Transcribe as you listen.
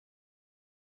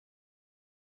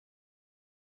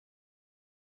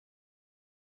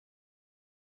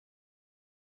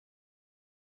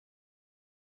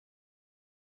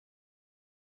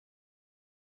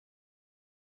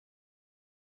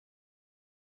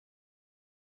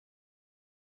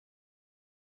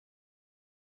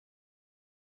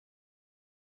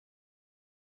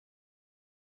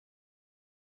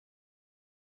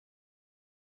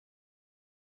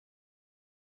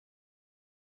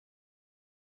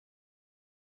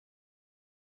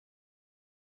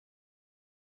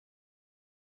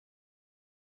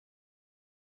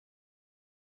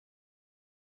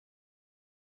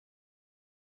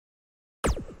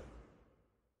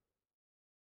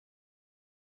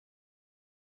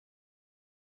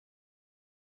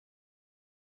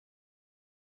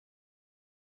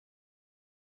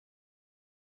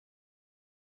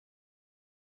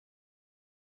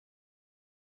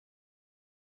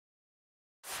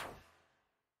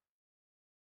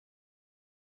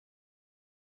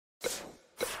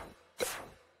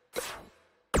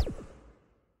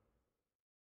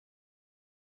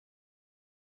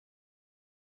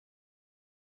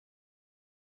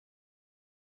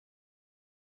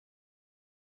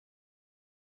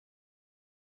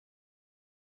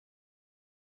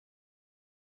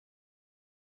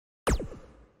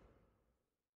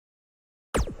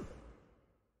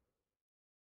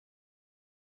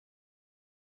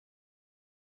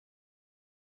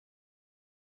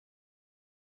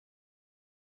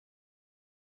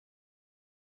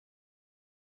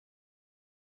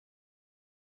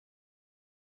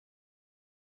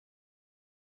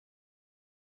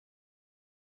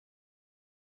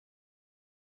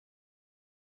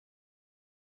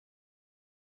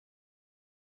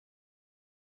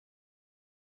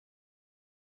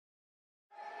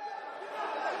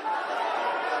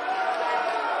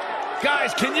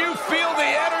Guys, can you feel the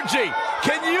energy?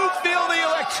 Can you feel the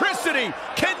electricity?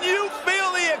 Can you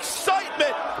feel the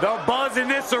excitement? The buzz in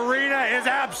this arena is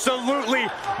absolutely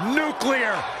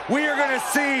nuclear. We are going to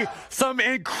see some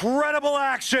incredible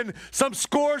action, some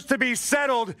scores to be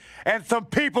settled, and some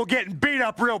people getting beat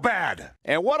up real bad.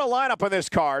 And what a lineup on this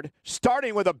card,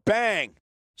 starting with a bang.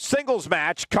 Singles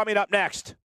match coming up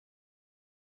next.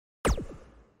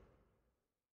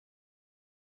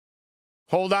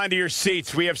 Hold on to your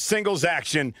seats. We have singles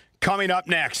action coming up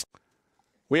next.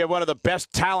 We have one of the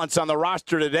best talents on the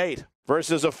roster to date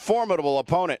versus a formidable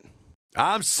opponent.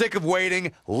 I'm sick of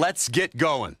waiting. Let's get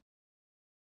going.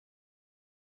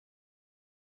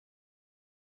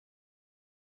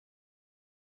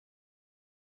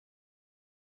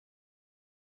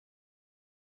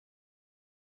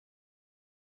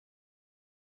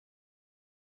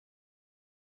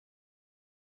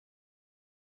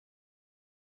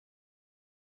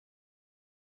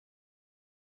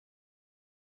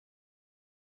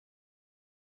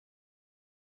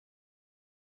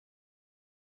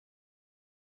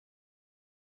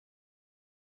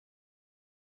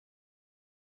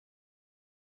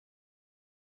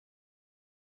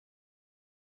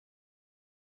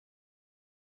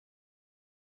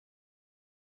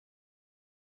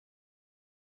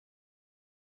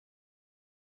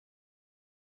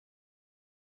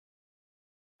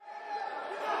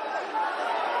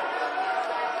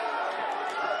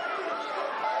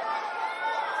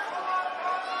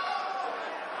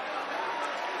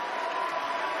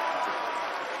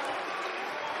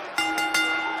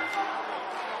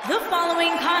 The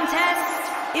following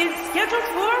contest is scheduled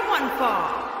for one fall.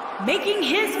 Making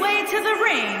his way to the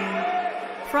ring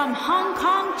from Hong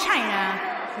Kong, China,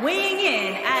 weighing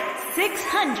in at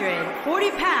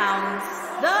 640 pounds,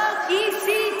 the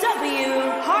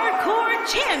ECW Hardcore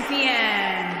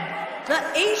Champion, the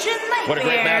Asian Nightmare. What a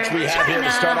great match we have here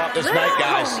to start off this night,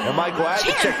 guys. Am I glad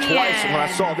to check twice when I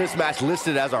saw this match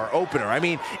listed as our opener? I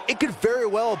mean, it could very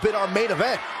well have been our main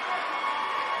event.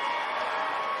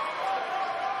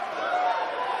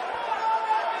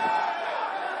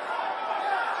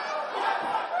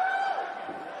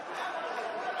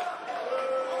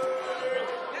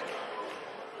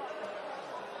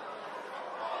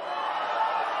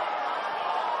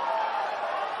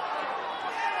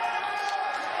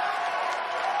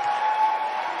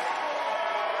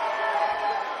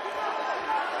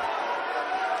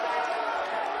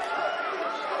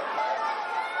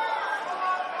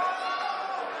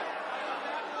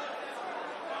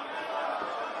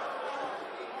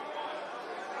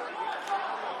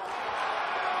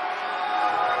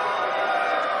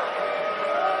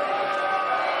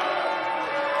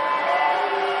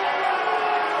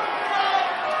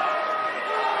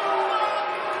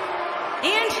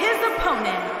 And his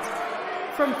opponent,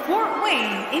 from Fort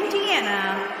Wayne,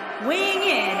 Indiana, weighing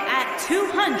in at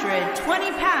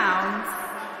 220 pounds,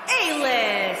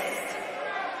 A-List.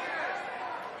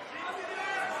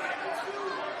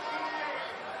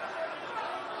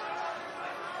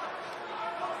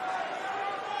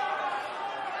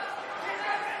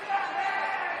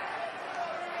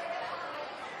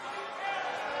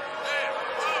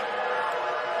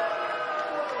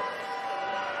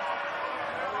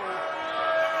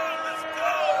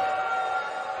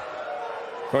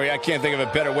 Corey, I can't think of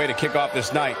a better way to kick off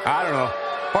this night. I don't know.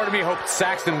 Part of me hoped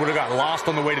Saxton would have got lost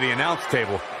on the way to the announce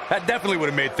table. That definitely would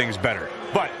have made things better.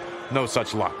 But no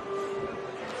such luck.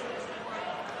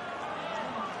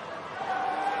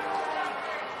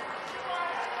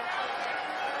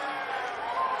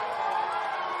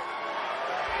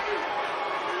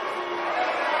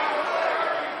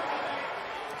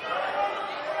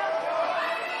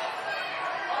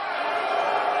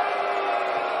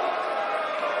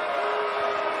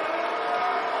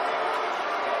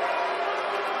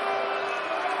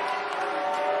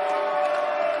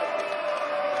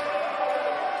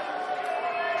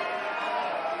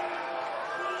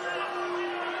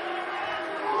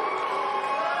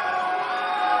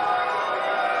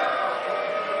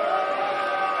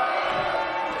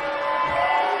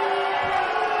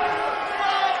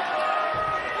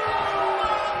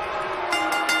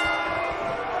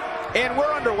 And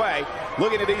we're underway.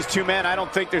 Looking at these two men, I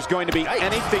don't think there's going to be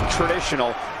anything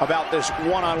traditional about this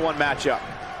one-on-one matchup.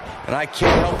 And I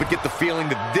can't help but get the feeling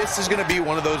that this is going to be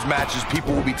one of those matches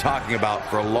people will be talking about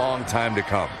for a long time to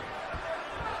come.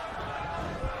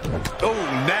 Oh,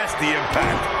 nasty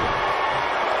impact.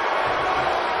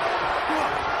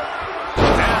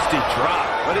 Nasty drop.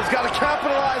 But he's got to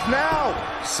capitalize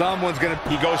now. Someone's going to...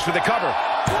 He goes for the cover.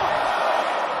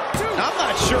 I'm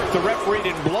not sure if the referee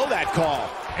didn't blow that call.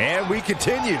 And we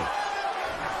continue.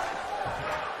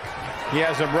 He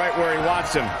has him right where he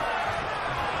wants him.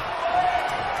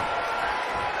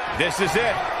 This is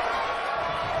it.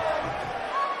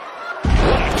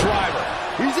 What a driver.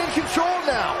 He's in control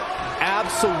now.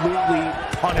 Absolutely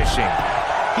punishing.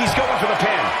 He's going for the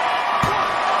pin.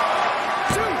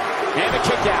 And a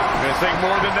kick out. Gonna think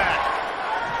more than that.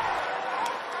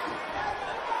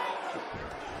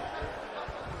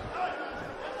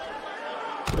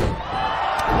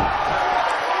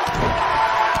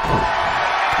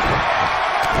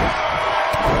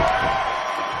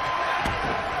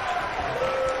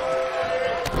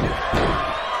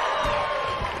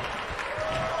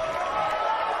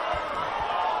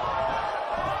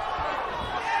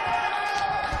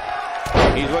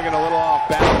 He's looking a little off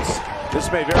balance.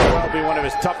 This may very well be one of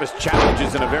his toughest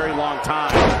challenges in a very long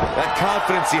time. That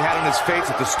confidence he had on his face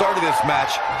at the start of this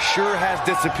match sure has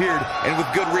disappeared, and with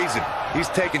good reason. He's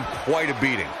taken quite a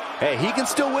beating. Hey, he can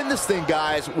still win this thing,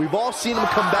 guys. We've all seen him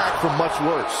come back from much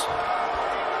worse.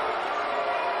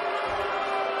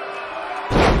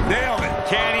 Nailed it.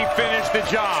 Can he finish the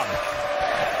job?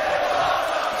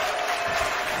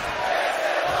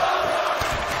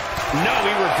 No,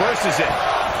 he reverses it.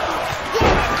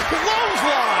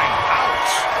 Clothesline!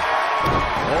 Ouch!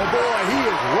 Oh, boy, he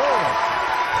is rolling.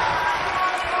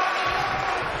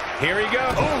 Here he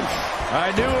goes. Oof.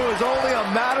 I knew it was only a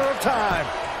matter of time.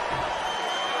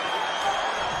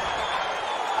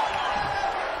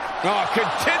 Oh,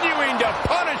 continuing to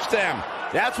punish them.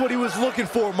 That's what he was looking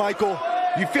for, Michael.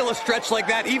 You feel a stretch like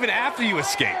that even after you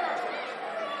escape.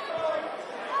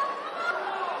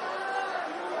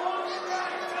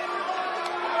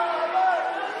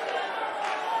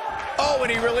 Oh,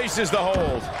 and he releases the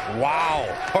hold. Wow.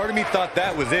 Part of me thought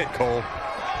that was it, Cole.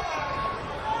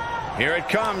 Here it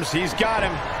comes. He's got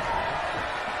him.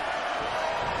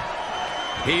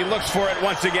 He looks for it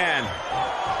once again.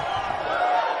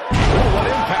 Oh, what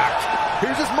impact.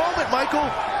 Here's his moment, Michael.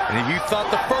 And if you thought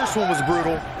the first one was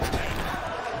brutal,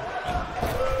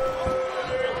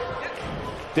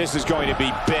 this is going to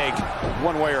be big,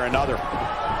 one way or another.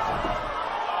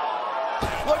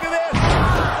 Look at this.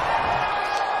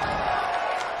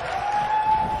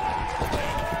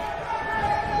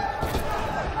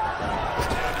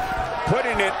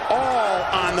 Putting it all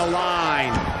on the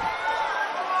line.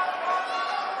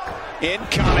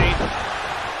 Incoming.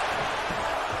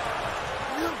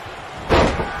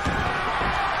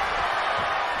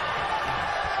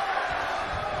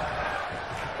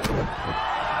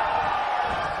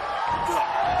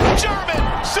 German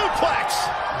suplex.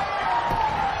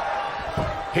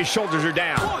 His shoulders are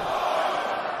down. 1,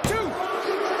 2,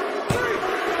 3.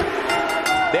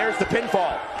 There's the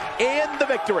pinfall and the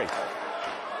victory.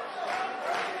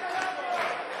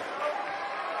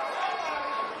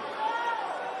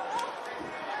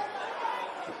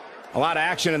 A lot of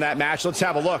action in that match. Let's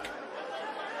have a look.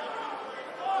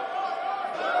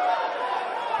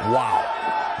 wow.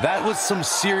 That was some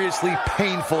seriously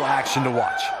painful action to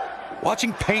watch.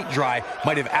 Watching paint dry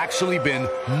might have actually been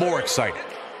more exciting.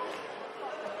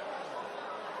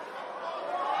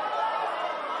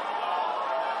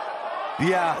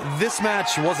 Yeah, this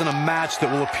match wasn't a match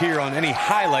that will appear on any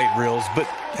highlight reels, but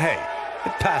hey,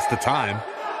 it passed the time.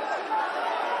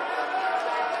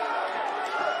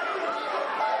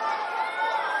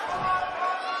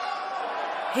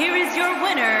 Here is your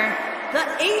winner, the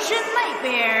Asian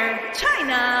Nightmare,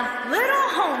 China Little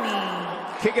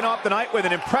Homie. Kicking off the night with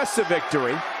an impressive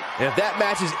victory. And if that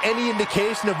match is any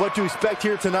indication of what to expect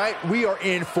here tonight, we are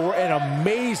in for an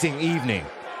amazing evening.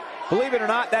 Believe it or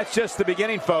not, that's just the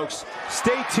beginning, folks.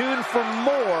 Stay tuned for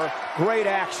more great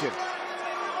action.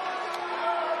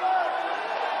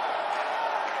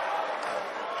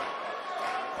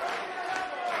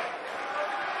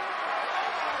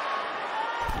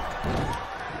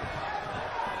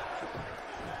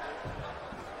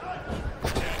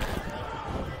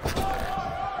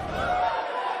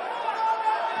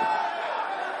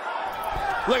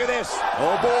 Look at this.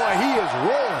 Oh, boy, he is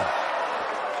rolling.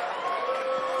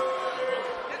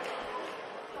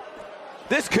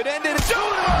 This could end it.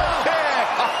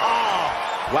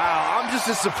 Wow, I'm just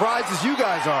as surprised as you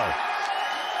guys are.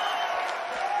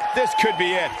 This could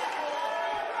be it.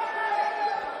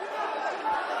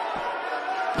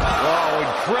 Oh,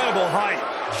 incredible height.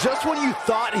 Just when you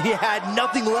thought he had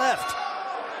nothing left.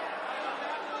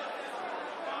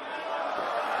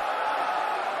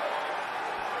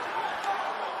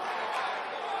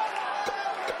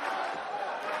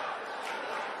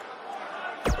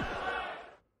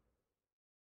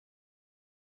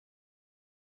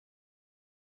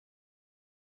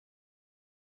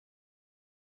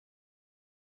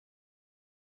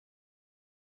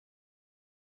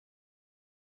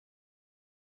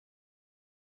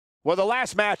 Well, the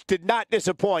last match did not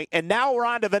disappoint, and now we're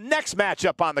on to the next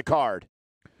matchup on the card.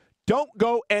 Don't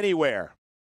go anywhere.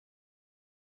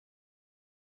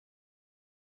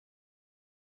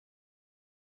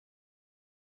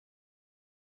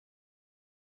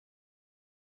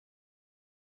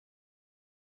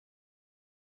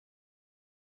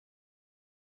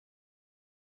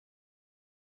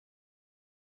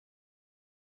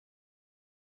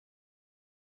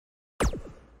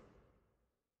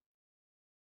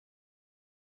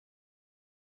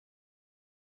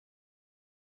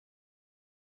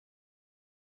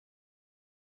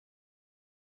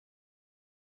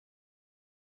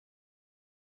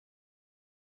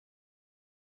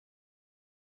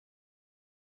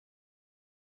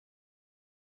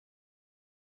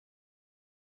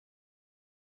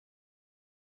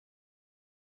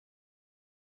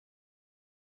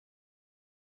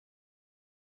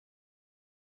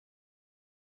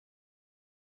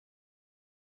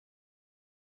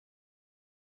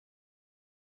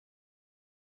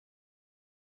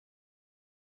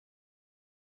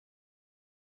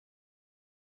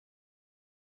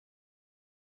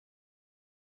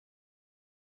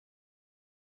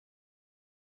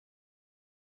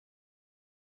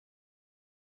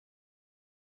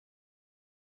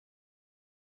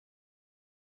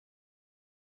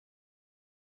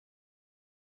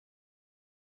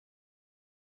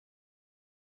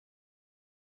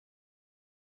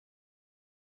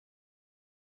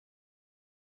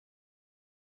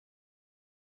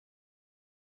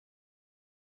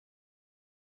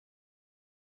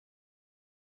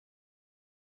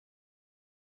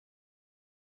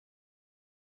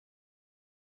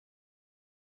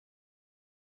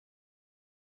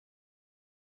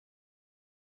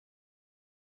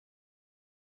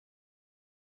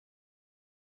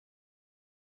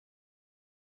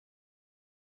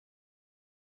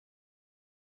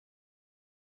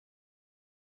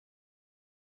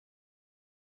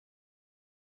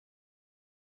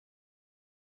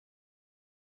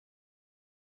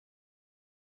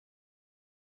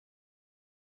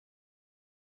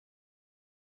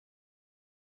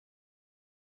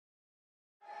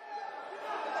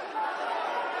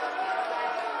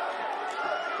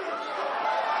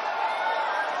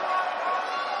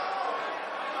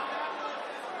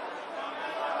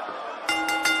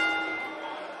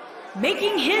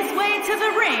 Making his way to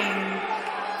the ring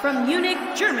from Munich,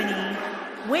 Germany,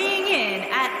 weighing in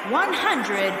at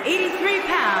 183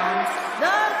 pounds,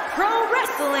 the Pro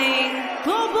Wrestling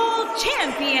Global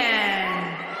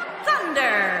Champion,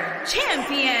 Thunder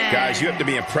Champion. Guys, you have to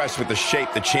be impressed with the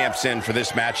shape the champ's in for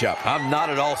this matchup. I'm not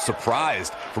at all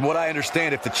surprised. From what I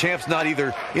understand, if the champ's not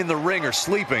either in the ring or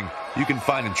sleeping, you can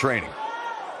find him training.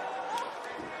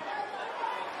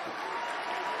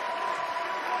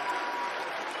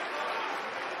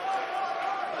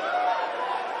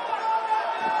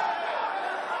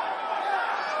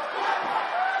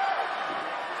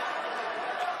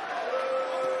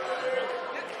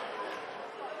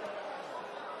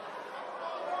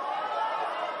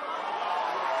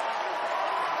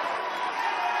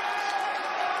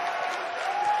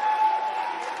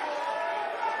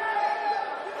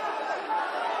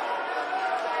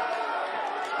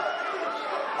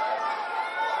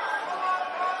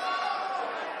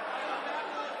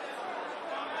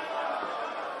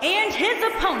 And his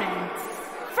opponents,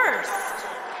 first,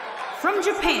 from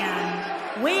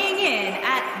Japan, weighing in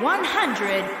at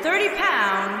 130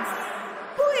 pounds,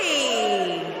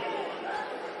 Bui.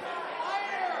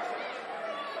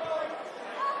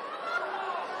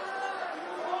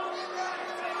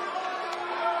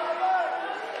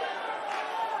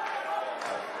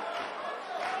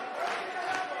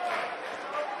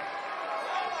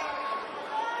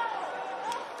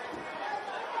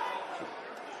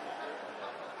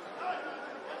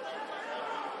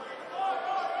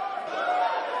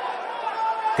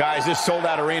 Guys, this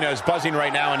sold-out arena is buzzing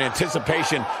right now in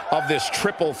anticipation of this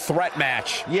triple threat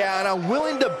match. Yeah, and I'm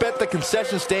willing to bet the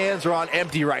concession stands are on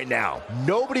empty right now.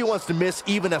 Nobody wants to miss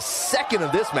even a second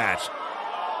of this match.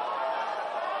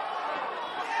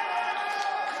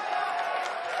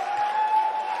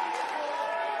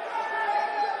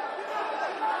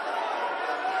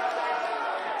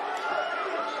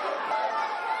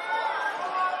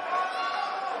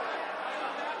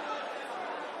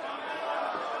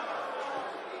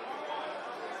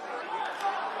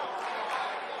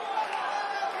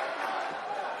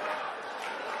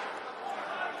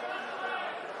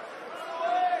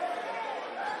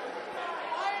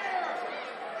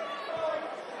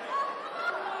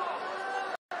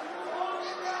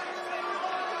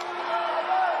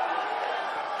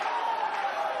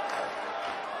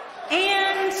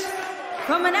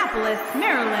 from Annapolis,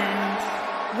 Maryland,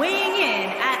 weighing in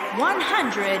at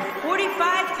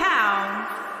 145 pounds,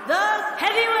 the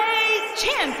heavyweight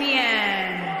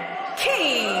champion,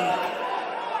 King.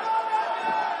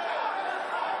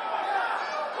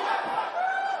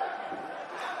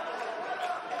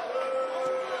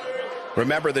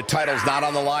 Remember, the title's not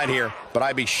on the line here, but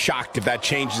I'd be shocked if that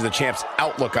changes the champ's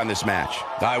outlook on this match.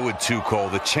 I would too, Cole.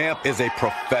 The champ is a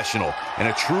professional, and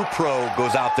a true pro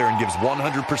goes out there and gives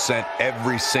 100%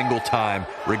 every single time,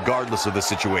 regardless of the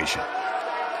situation.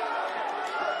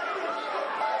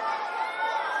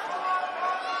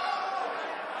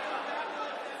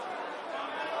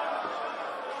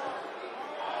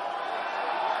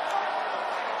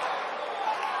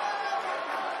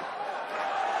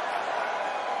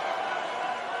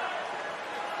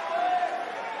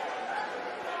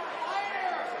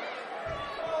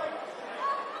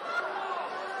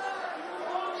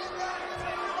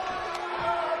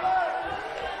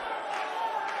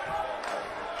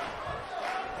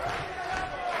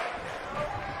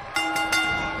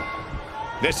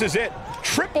 This is it.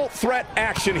 Triple threat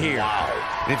action here.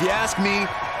 Wow. And if you ask me,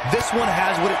 this one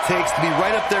has what it takes to be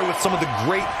right up there with some of the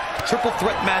great triple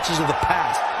threat matches of the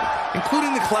past,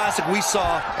 including the classic we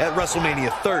saw at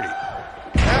WrestleMania 30.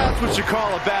 That's what you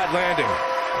call a bad landing.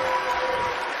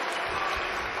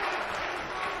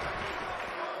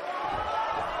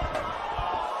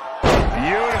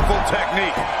 Beautiful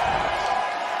technique.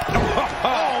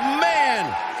 Oh,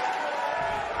 man!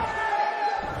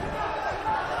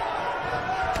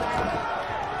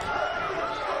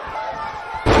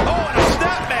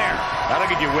 That'll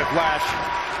get you whiplash.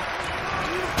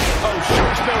 Oh,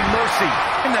 shows no mercy.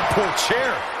 And that poor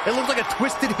chair. It looks like a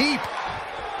twisted heap.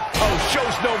 Oh,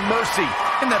 shows no mercy.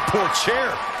 And that poor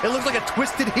chair. It looks like a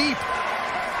twisted heap.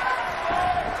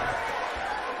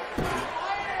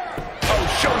 Oh,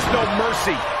 shows no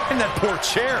mercy. And that poor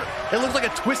chair. It looks like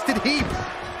a twisted heap.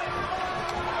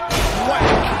 Whack!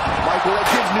 Michael,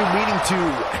 that gives new meaning to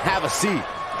have a seat.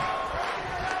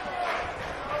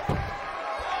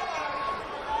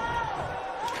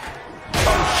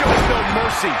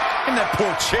 Mercy. And that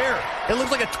poor chair. It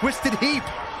looks like a twisted heap.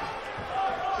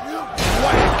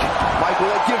 Whack! Michael,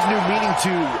 that gives new meaning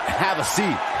to have a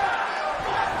seat.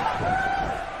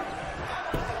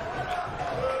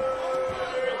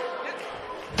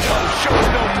 Oh, shows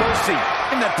no mercy.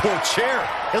 And that poor chair.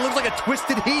 It looks like a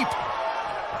twisted heap.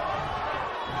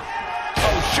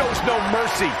 Oh, shows no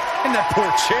mercy. And that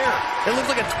poor chair. It looks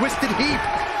like a twisted heap.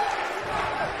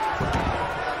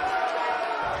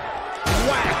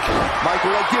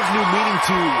 Michael, that gives new meaning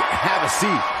to have a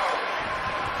seat.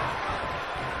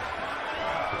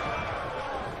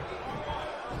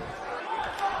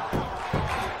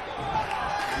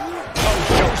 Oh,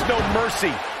 shows no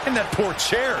mercy. And that poor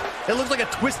chair. It looks like a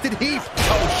twisted heap.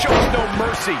 Oh, shows no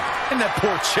mercy. And that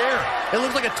poor chair. It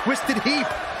looks like a twisted heap.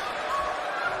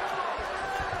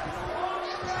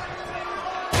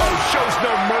 Oh, shows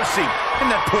no mercy.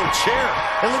 And that poor chair.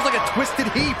 It looks like a twisted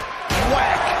heap.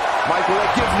 Whack! Michael,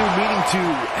 that gives new meaning to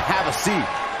have a seat.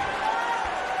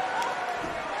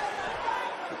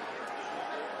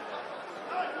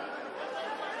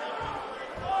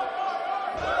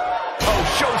 Oh,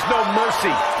 shows no mercy.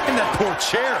 And that poor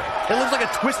chair. It looks like a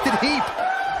twisted heap.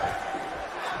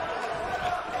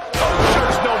 Oh,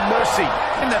 shows no mercy.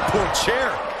 And that poor chair.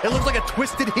 It looks like a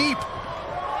twisted heap.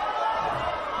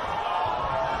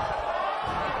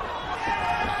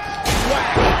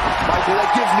 Michael,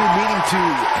 that gives new meaning to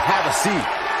have a seat.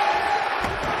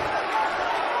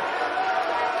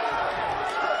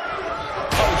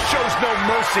 Oh, shows no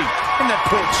mercy. And that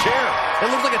poor chair. It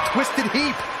looks like a twisted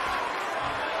heap.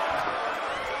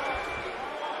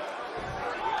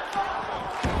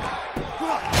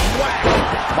 Whack!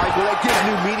 Michael, that gives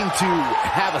new meaning to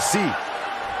have a seat.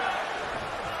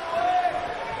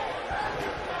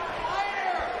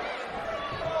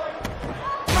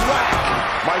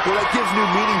 Michael, that gives new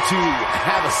meaning to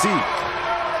have a seat.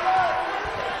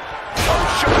 Oh,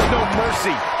 shows no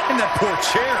mercy. And that poor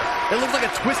chair. It looks like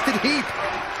a twisted heap.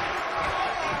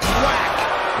 Whack!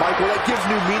 Michael, that gives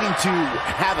new meaning to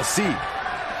have a seat.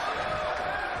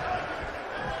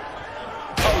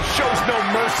 Oh, shows no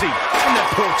mercy. And that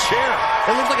poor chair.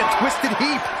 It looks like a twisted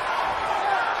heap.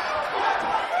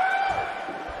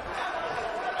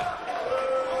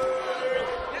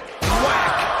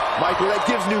 Michael, that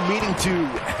gives new meaning to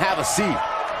have a seat.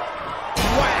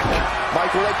 Whack!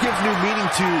 Michael, that gives new meaning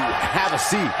to have a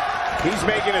seat. He's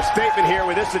making a statement here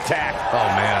with this attack. Oh,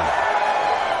 man.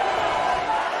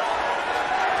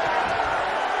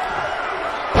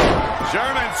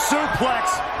 German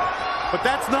suplex. But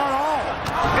that's not all.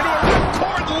 Into a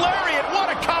ripcord lariat.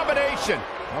 What a combination.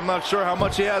 I'm not sure how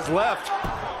much he has left.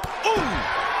 Ooh!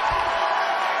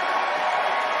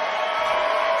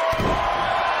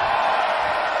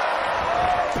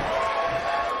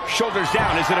 Shoulders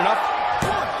down, is it enough?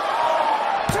 1,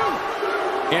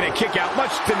 2. And a kick out,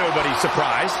 much to nobody's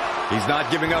surprise. He's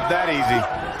not giving up that easy.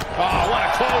 Oh, what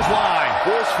a clothesline.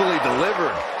 Forcefully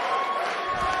delivered.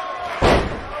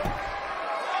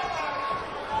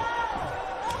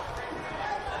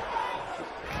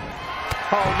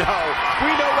 Oh, no.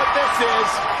 We know what this is.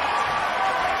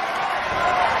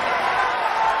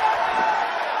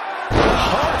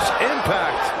 Harsh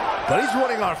impact. But he's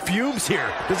running on fumes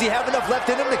here. Does he have enough left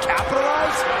in him to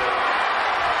capitalize?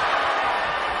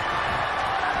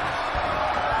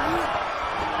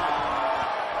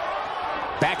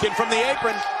 Back in from the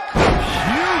apron.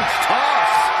 Huge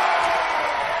toss.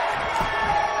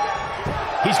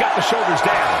 He's got the shoulders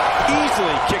down.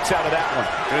 Easily kicks out of that one.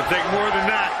 Gonna take more than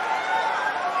that.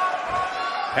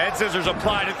 Head scissors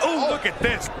applied. And oh, look at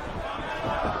this.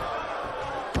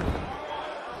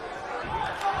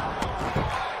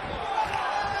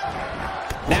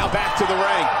 Now back to the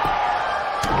ring.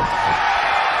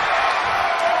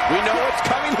 We know what's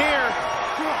coming here.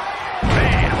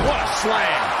 Man, what a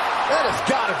slam. That has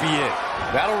got to be it.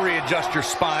 That'll readjust your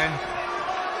spine.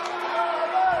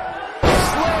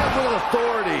 Slam with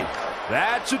authority.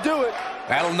 That should do it.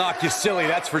 That'll knock you silly,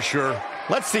 that's for sure.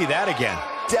 Let's see that again.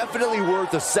 Definitely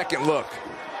worth a second look.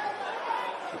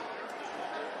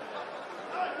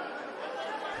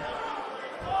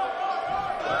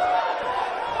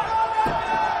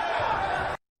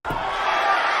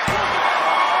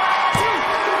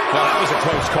 Well, that was a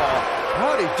close call.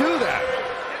 How'd he do that?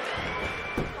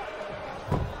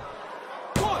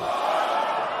 1,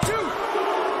 2,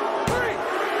 3.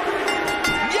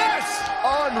 Yes!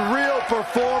 Unreal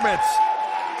performance.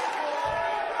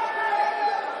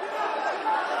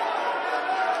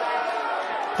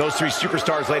 Those three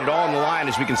superstars laid it all on the line,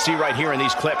 as we can see right here in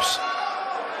these clips.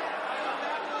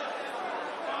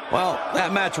 Well,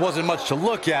 that match wasn't much to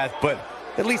look at, but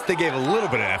at least they gave a little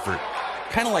bit of effort.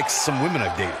 Kind of like some women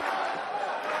I've dated.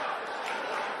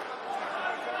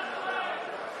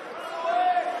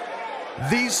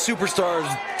 These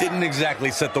superstars didn't exactly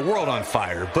set the world on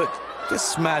fire, but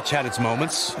this match had its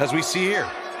moments, as we see here.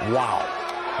 Wow,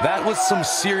 that was some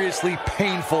seriously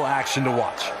painful action to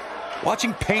watch.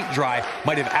 Watching paint dry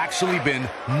might have actually been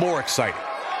more exciting.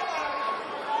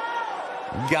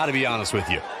 Gotta be honest with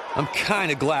you, I'm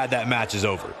kind of glad that match is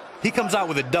over. He comes out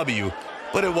with a W,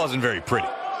 but it wasn't very pretty.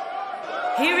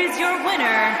 Here is your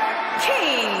winner,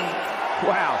 King.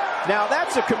 Wow, now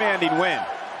that's a commanding win.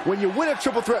 When you win a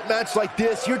triple threat match like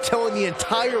this, you're telling the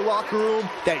entire locker room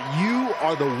that you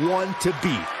are the one to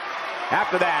beat.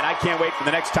 After that, I can't wait for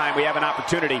the next time we have an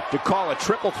opportunity to call a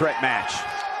triple threat match.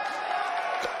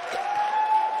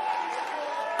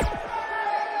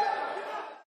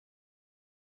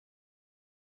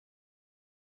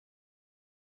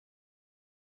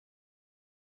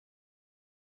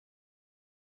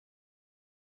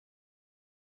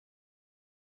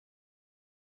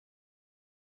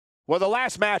 Well, the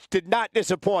last match did not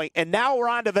disappoint, and now we're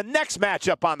on to the next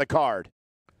matchup on the card.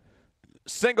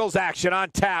 Singles action on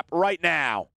tap right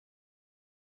now.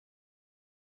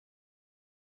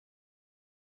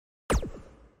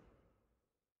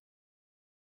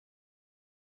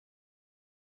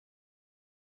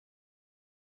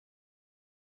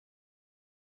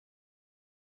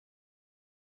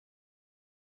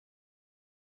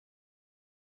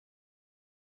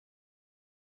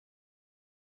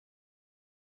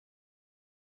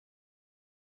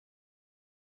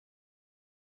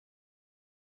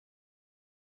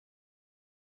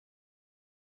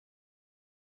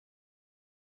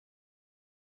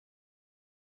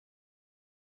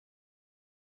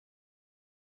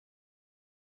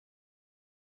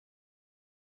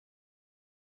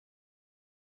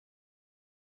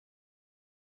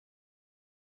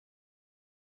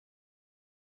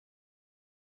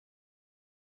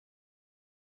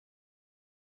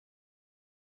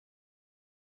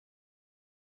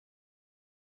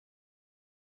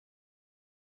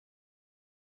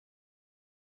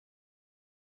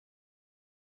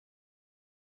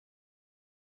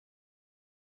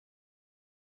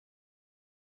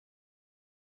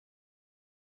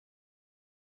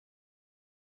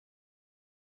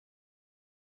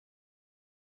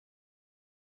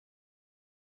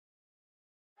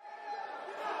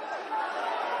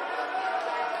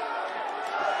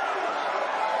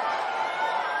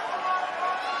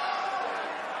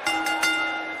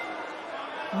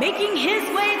 Making his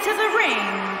way to the ring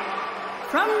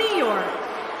from New York,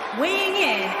 weighing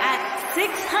in at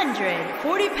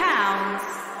 640 pounds,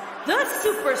 the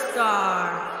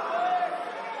Superstar.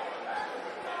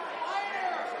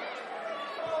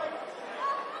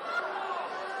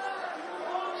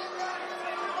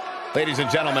 Ladies and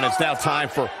gentlemen, it's now time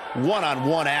for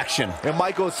one-on-one action. And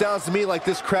Michael, it sounds to me like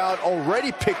this crowd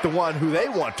already picked the one who they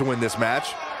want to win this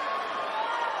match.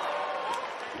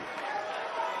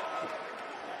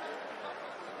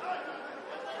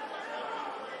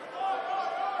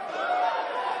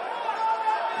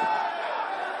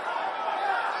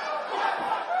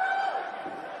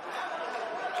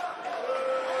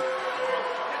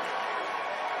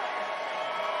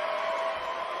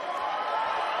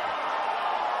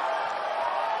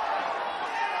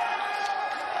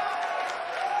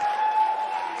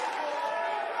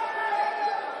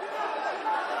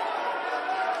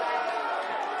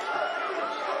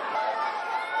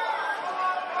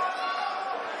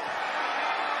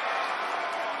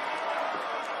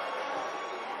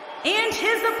 And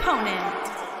his opponent,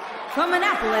 from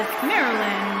Annapolis,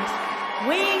 Maryland,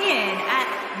 weighing in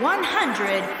at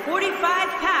 145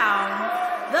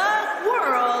 pounds, the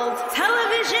World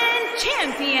Television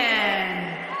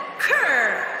Champion,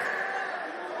 Kirk.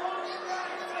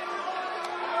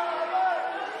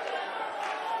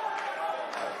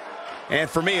 And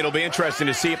for me, it'll be interesting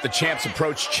to see if the champ's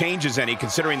approach changes any,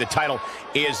 considering the title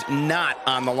is not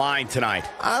on the line tonight.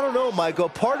 I don't know, Michael.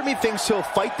 Part of me thinks he'll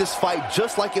fight this fight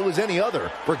just like it was any other,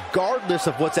 regardless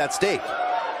of what's at stake.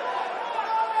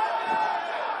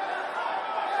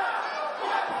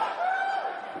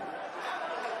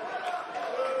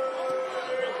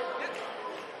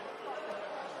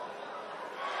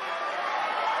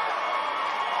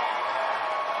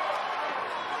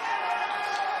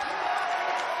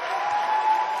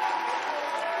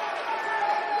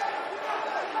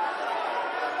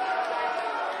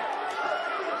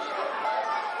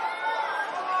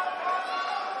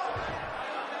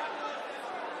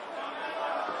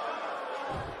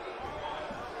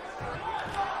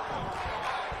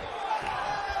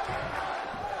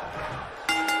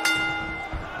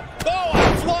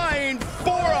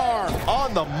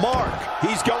 On the mark.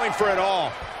 He's going for it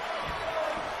all.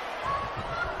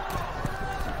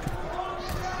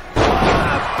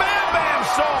 Bam, bam,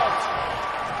 salt.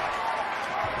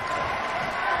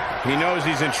 He knows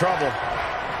he's in trouble.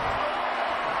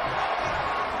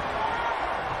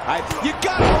 You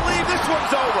gotta believe this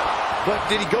one's over. But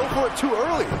did he go for it too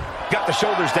early? Got the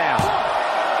shoulders down.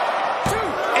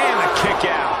 And the kick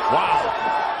out. Wow.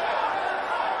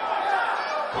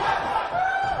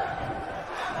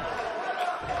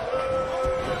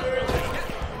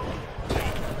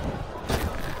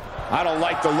 I don't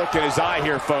like the look in his eye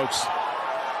here, folks.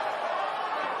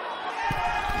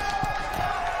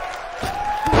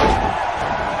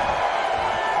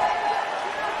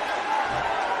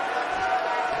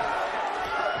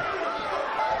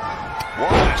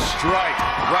 What a strike.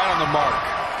 Right on the mark.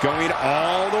 Going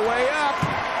all the way up.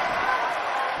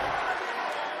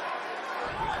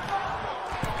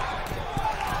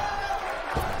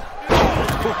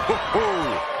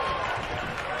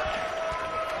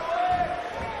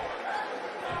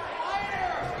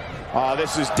 Oh,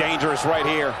 this is dangerous right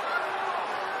here.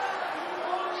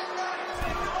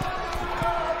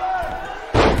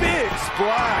 Big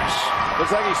splash.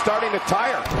 Looks like he's starting to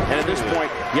tire. And at this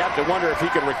point, you have to wonder if he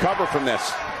can recover from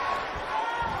this.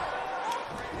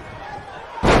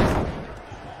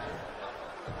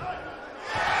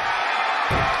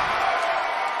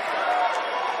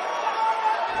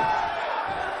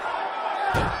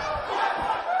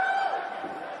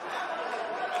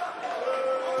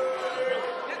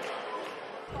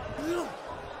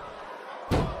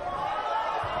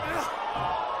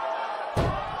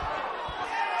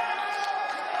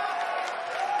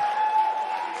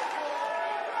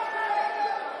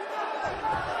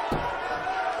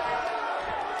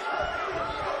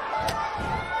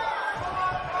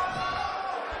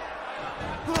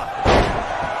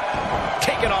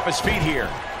 Taken off his feet here.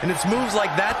 And it's moves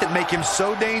like that that make him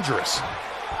so dangerous.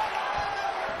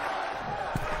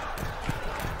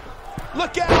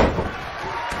 Look out!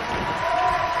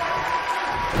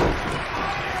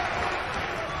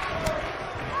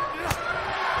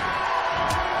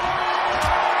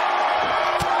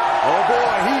 Oh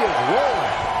boy, he is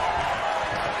rolling.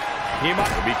 He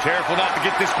must be careful not to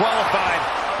get disqualified.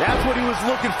 That's what he was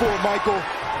looking for, Michael.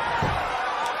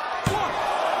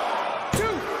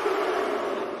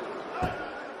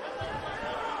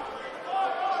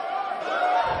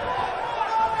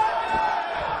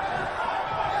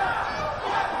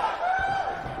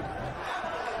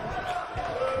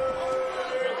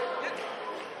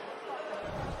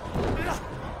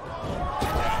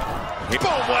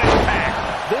 Boom, what impact.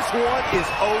 This one is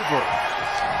over.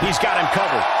 He's got him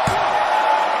covered.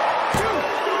 2,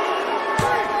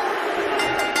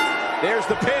 3. There's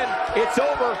the pin. It's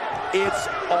over. It's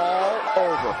all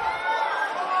over.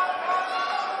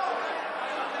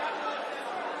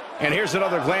 And here's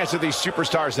another glance at these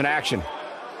superstars in action.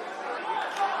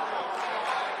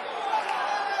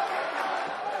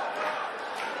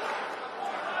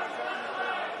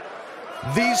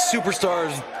 These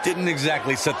superstars didn't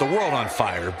exactly set the world on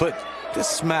fire, but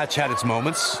this match had its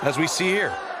moments, as we see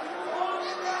here.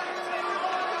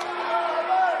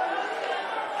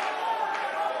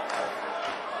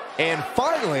 And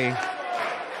finally,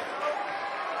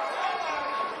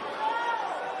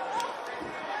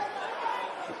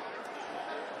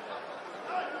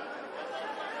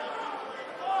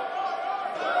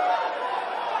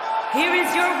 here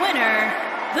is your winner,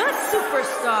 the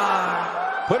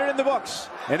Superstar. Put it in the books,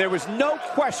 and there was no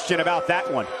question about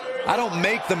that one. I don't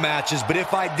make the matches, but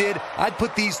if I did, I'd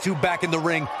put these two back in the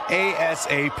ring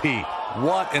ASAP.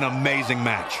 What an amazing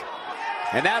match.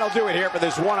 And that'll do it here for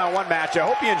this one-on-one match. I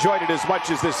hope you enjoyed it as much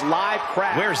as this live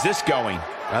crowd. Where's this going?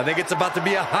 I think it's about to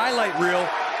be a highlight reel.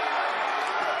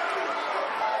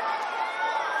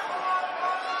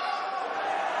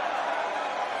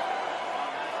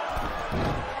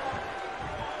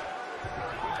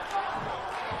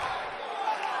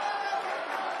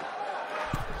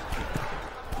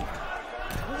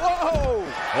 whoa!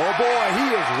 Oh boy, he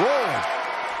is rolling.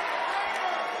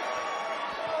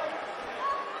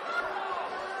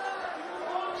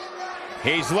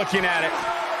 He's looking at it.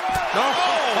 Oh,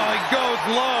 he goes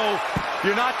low.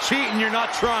 You're not cheating, you're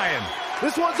not trying.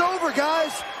 This one's over,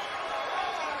 guys.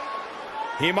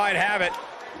 He might have it.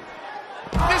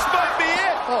 This might be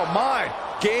it. Oh my.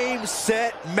 Game,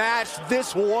 set, match.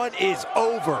 This one is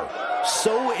over.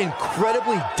 So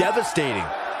incredibly devastating.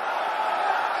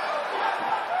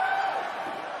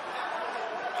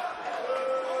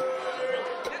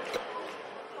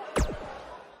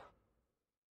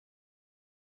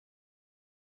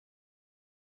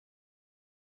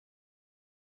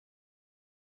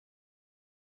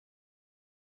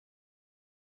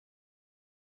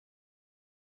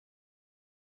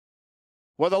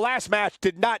 Well, the last match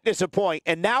did not disappoint,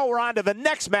 and now we're on to the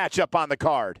next matchup on the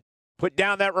card. Put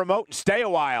down that remote and stay a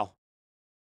while.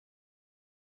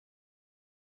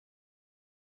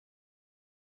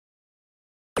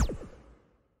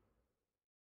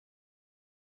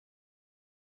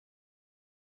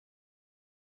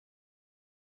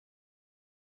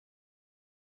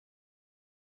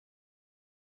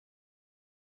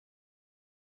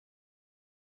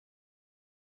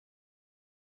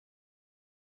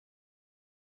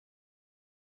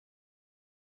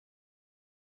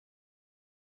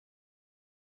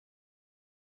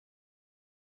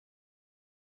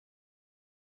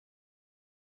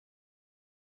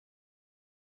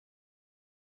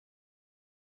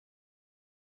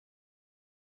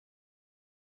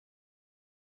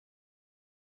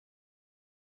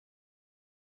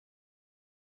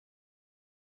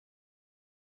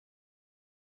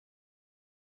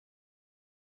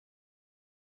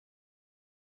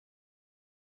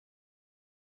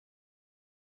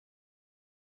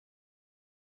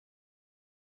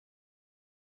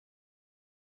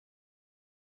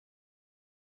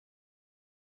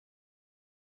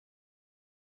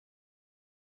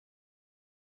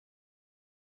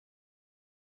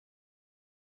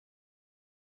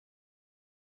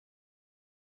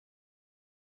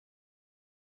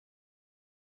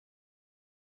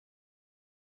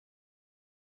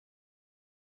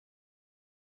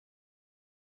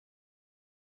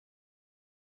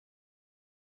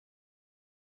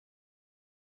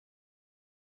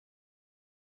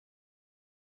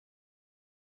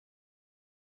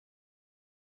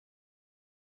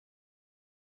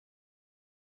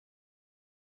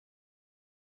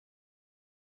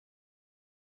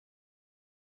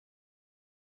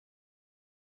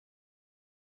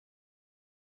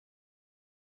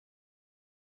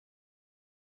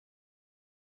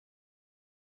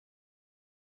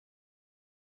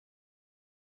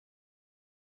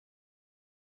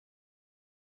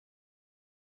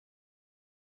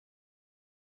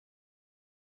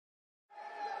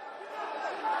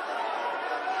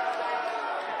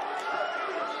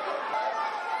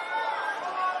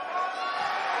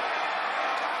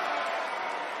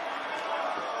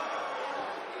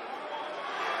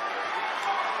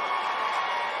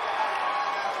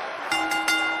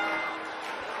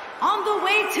 On the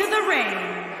way to the ring,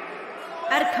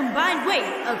 at a combined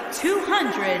weight of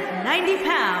 290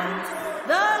 pounds,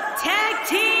 the Tag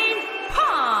Team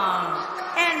Punk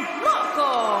and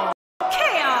Local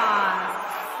Chaos.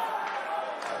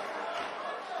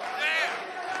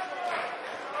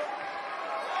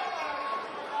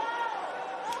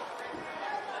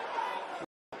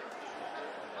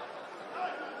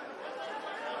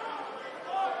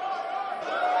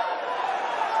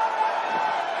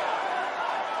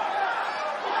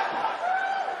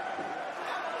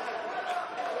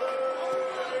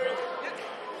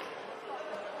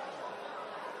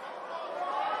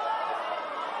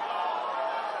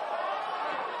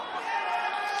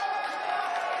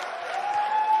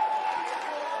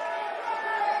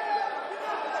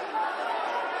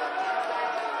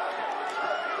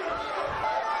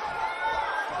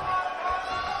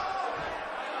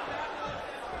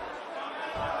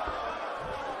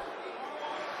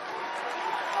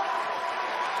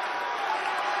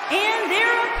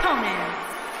 opponents.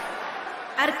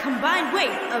 At a combined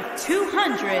weight of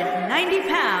 290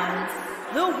 pounds,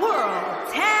 the World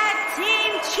Tag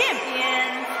Team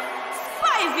Champions,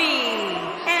 Spivey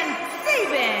and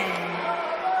Sabin.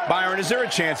 Byron, is there a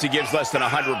chance he gives less than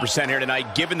 100% here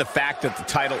tonight, given the fact that the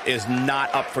title is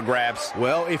not up for grabs?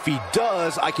 Well, if he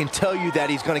does, I can tell you that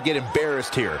he's going to get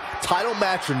embarrassed here. Title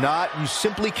match or not, you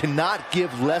simply cannot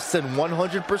give less than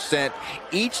 100%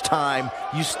 each time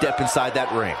you step inside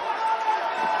that ring.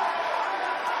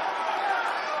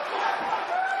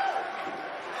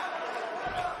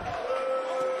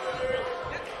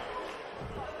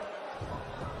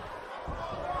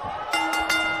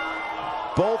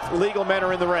 Both legal men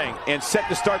are in the ring and set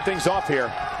to start things off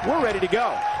here. We're ready to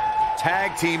go.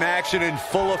 Tag team action in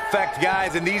full effect,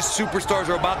 guys, and these superstars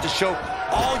are about to show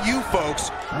all you folks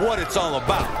what it's all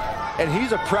about. And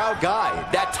he's a proud guy.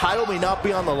 That title may not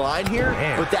be on the line here,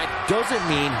 but that doesn't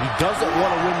mean he doesn't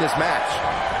want to win this match.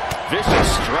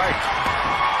 Vicious strike.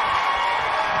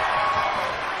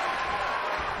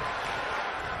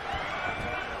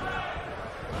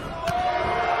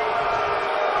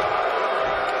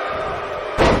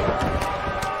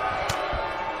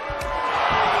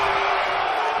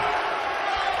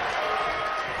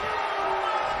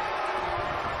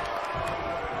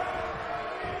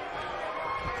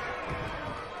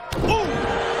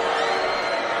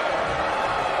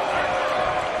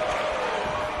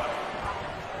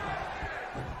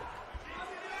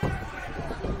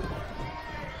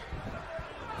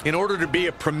 In order to be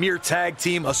a premier tag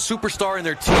team, a superstar and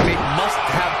their teammate must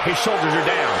have... His shoulders are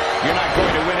down. You're not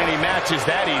going to win any matches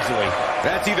that easily.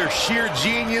 That's either sheer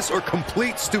genius or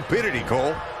complete stupidity,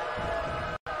 Cole.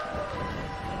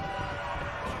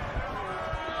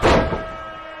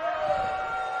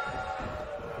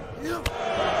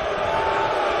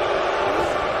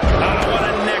 What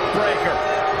a neck breaker.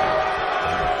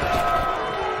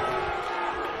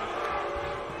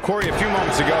 Corey, a few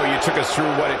moments ago, you took us through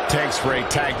what it takes for a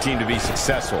tag team to be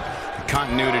successful. The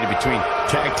continuity between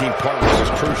tag team partners is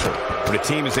crucial. When a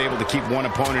team is able to keep one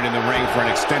opponent in the ring for an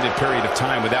extended period of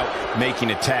time without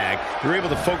making a tag, they're able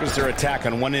to focus their attack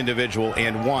on one individual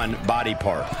and one body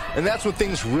part. And that's when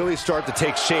things really start to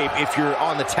take shape if you're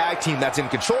on the tag team that's in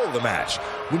control of the match.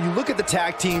 When you look at the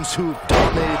tag teams who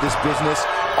dominated this business,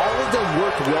 all of them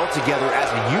worked well together as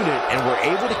a unit and were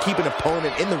able to keep an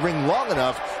opponent in the ring long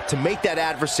enough to make that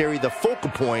adversary the focal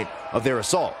point of their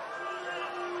assault.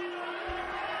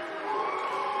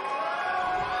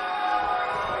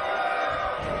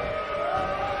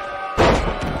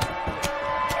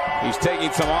 He's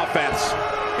taking some offense,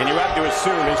 and you have to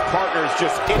assume his partner is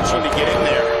just itching to get in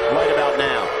there right about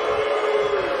now.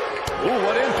 Ooh,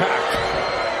 what impact.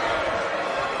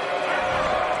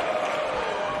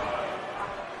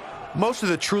 Most of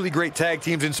the truly great tag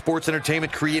teams in sports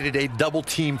entertainment created a double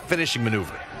team finishing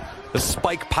maneuver. The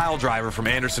spike pile driver from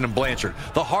Anderson and Blanchard,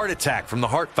 the heart attack from the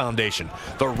Hart Foundation,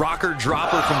 the rocker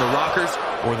dropper from the Rockers,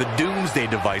 or the doomsday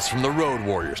device from the Road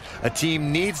Warriors. A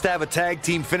team needs to have a tag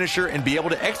team finisher and be able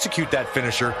to execute that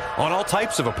finisher on all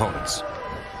types of opponents.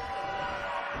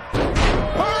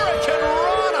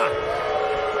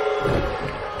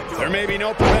 There may be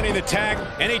no preventing the tag,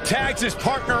 and he tags his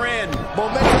partner in.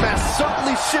 Momentum has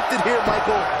certainly shifted here,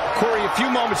 Michael. Corey, a few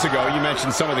moments ago, you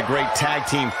mentioned some of the great tag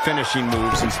team finishing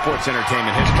moves in sports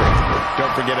entertainment history.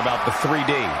 Don't forget about the 3D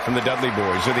from the Dudley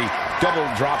Boys, or the double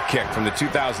drop kick from the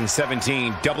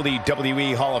 2017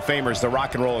 WWE Hall of Famers, the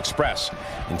Rock and Roll Express.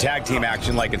 In tag team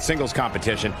action, like in singles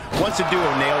competition, once a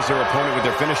duo nails their opponent with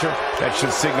their finisher, that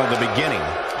should signal the beginning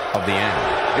of the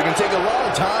end. It can take a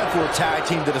long time for a tag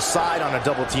team to decide on a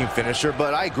double team finisher,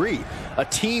 but I agree. A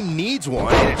team needs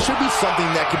one, and it should be something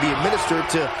that can be administered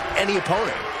to any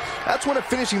opponent. That's when a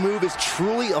finishing move is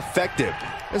truly effective.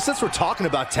 And since we're talking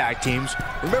about tag teams,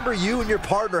 remember you and your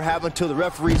partner have until the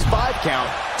referee's 5 count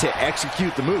to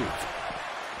execute the move.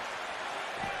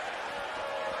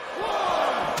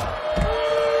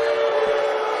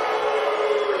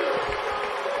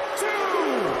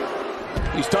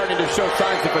 He's starting to show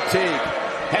signs of fatigue.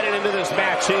 Headed into this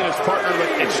match, he and his partner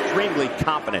look extremely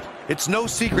confident. It's no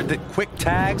secret that quick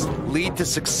tags lead to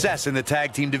success in the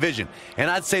tag team division. And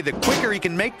I'd say the quicker he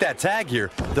can make that tag here,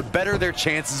 the better their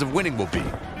chances of winning will be.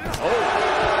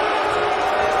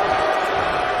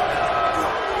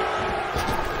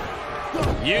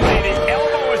 Using his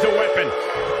elbow as a weapon.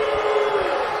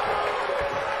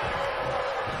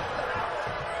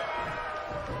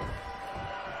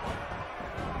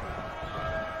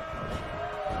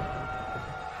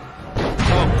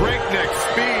 Breakneck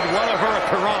speed, one of her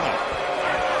piranha.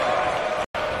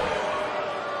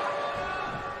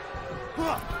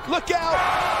 Look out!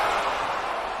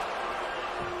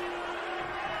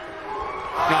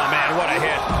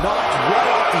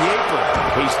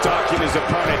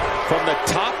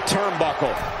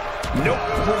 Nope,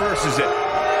 reverses it.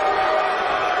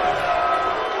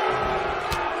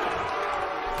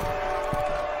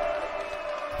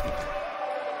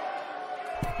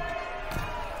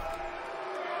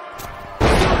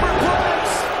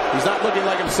 He's not looking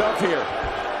like himself here.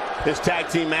 This tag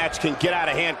team match can get out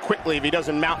of hand quickly if he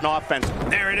doesn't mount an offense.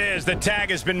 There it is. The tag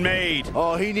has been made.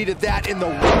 Oh, he needed that in the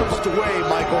worst way,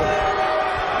 Michael.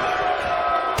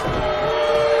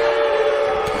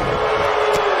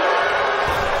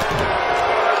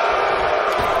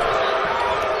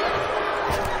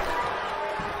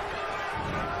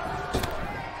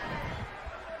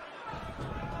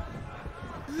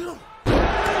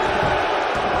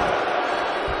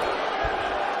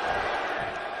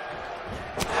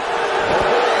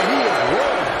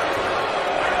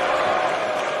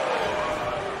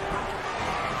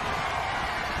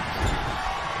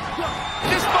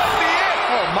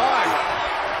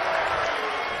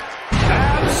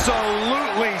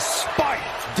 Absolutely spiked.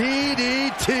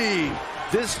 DDT.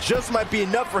 This just might be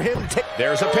enough for him to take.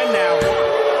 There's a pin now.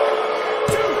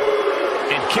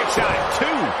 And kicks out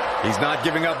at 2. He's not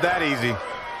giving up that easy.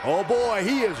 Oh boy,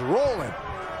 he is rolling.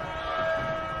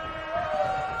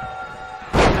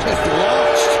 Just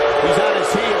launched. He's on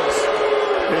his heels.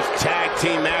 This tag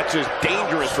team match is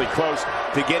dangerously close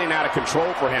to getting out of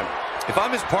control for him. If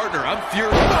I'm his partner, I'm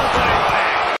furious.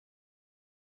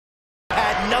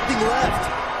 Had nothing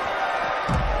left.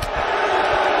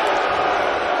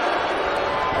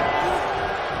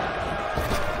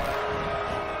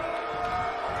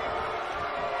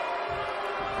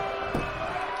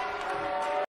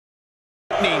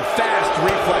 Fast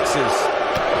reflexes.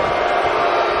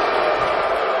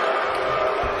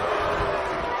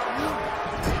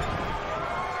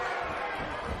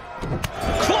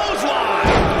 Clothesline!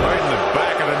 Right in the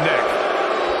back of the neck.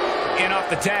 In off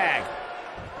the tag.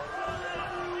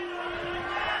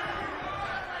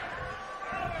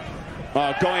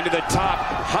 Going to the top.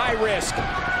 High risk.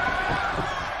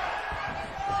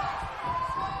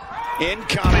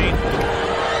 Incoming.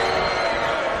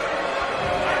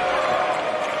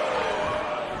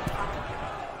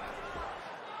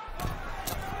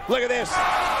 Look at this.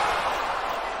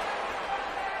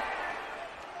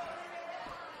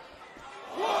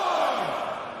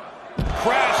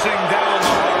 Crashing down the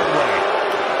hard way.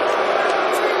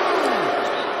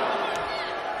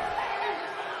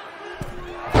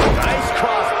 Nice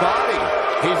cross body.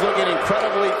 He's looking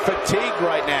incredibly fatigued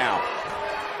right now.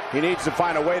 He needs to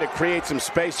find a way to create some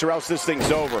space or else this thing's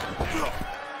over.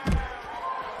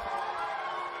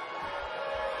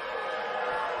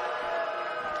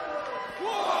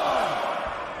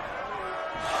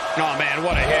 Oh, man,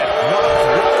 what a hit.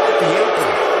 The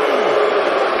apron.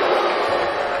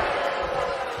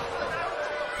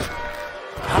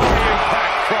 High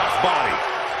impact crossbody.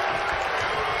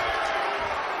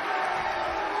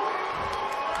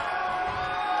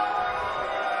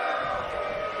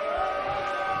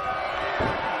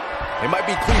 It might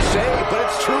be cliche, but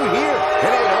it's true here.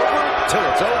 It ain't over till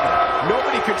it's over.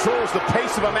 Nobody controls the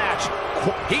pace of a match.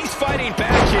 He's fighting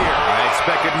back here. I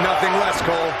expected nothing less,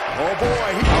 Cole. Oh boy,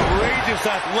 Outrageous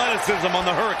athleticism on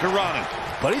the Hurricanrana.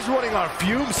 but he's running on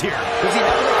fumes here. Does he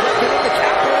have enough left in him to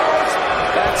capitalize?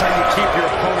 That's how you keep your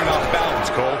opponent off balance,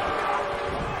 Cole.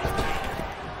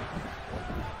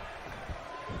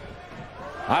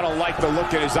 I don't like the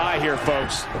look in his eye here,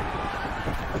 folks.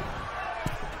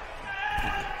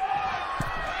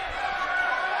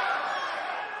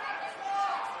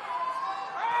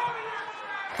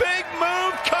 Big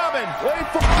move coming. Wait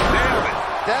for it.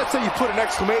 That's how you put an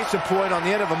exclamation point on the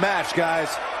end of a match,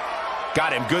 guys.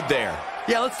 Got him good there.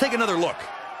 Yeah, let's take another look.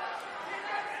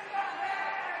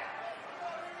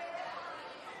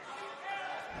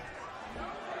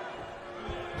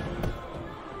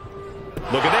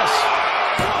 Look at this.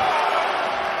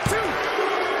 2,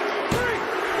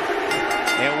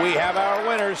 3. And we have our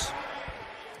winners.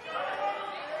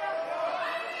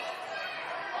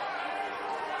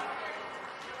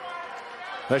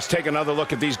 Let's take another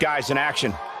look at these guys in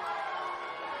action.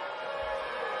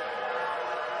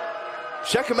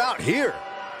 Check him out here.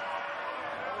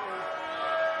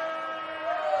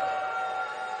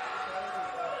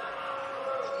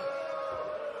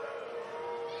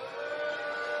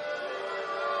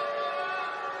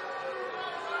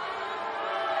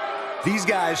 These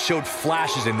guys showed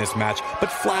flashes in this match,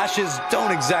 but flashes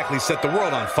don't exactly set the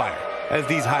world on fire, as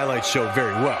these highlights show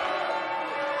very well.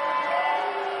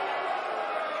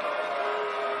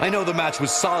 I know the match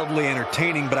was solidly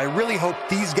entertaining, but I really hope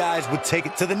these guys would take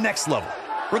it to the next level.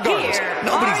 Regardless,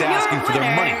 nobody's asking for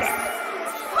their money back.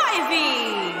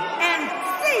 Ivy and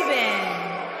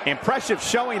Saban. Impressive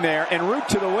showing there, en route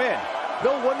to the win.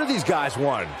 No wonder these guys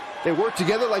won. They work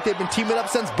together like they've been teaming up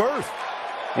since birth.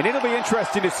 And it'll be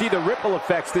interesting to see the ripple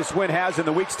effects this win has in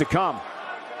the weeks to come.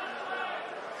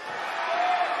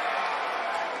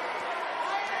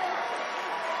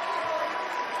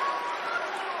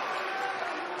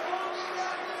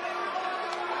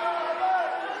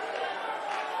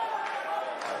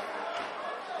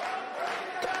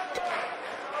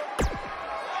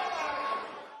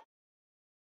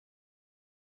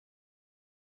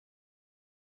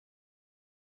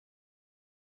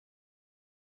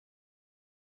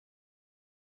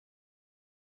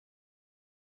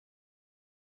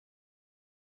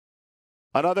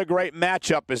 Another great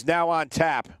matchup is now on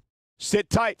tap. Sit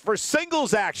tight for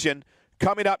singles action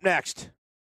coming up next.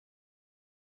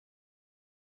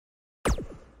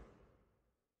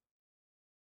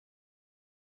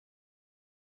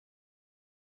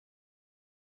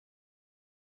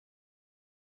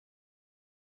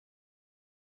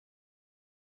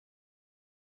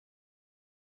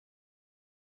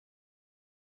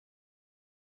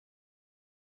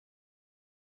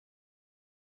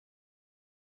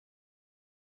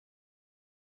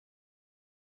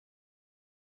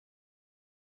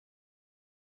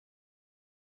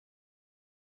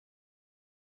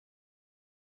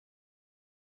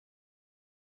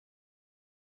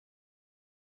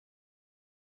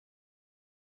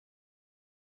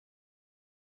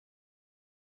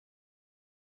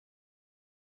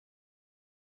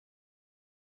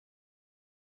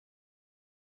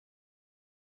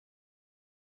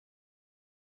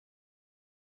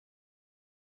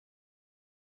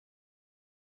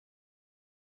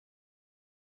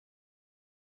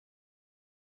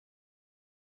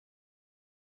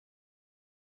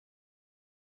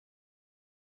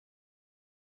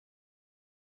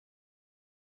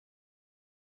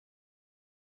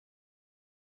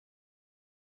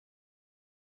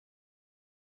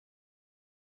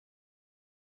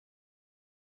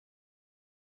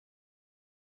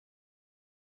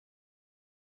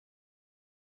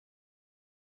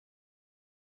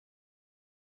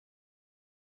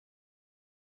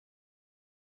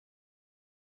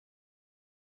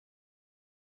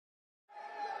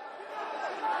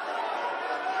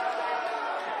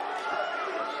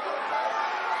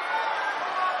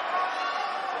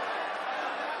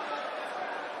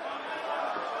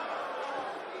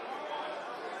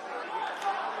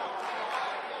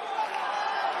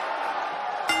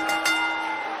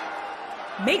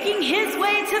 Making his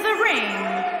way to the ring,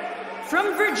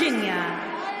 from Virginia,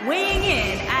 weighing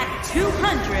in at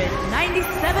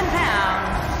 297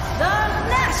 pounds, the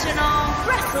National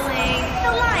Wrestling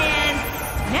Alliance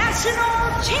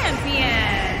National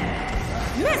Champion,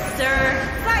 Mr.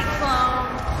 Cyclone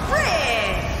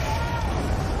Rick.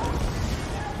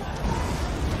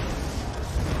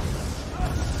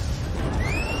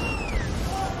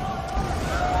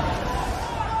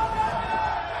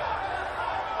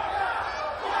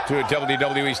 Two of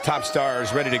WWE's top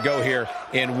stars ready to go here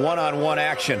in one-on-one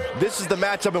action. This is the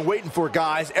match I've been waiting for,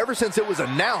 guys. Ever since it was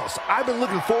announced, I've been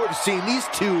looking forward to seeing these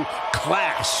two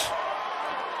clash.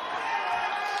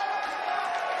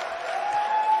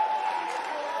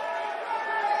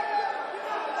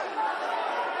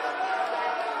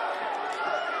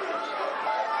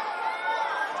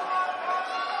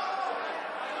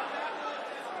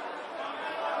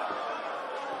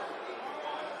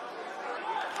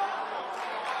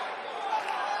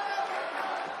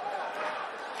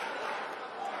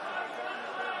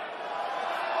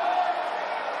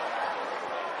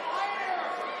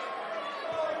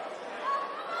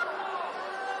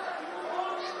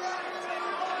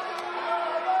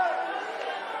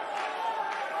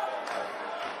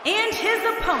 And his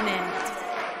opponent,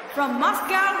 from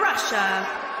Moscow, Russia,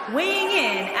 weighing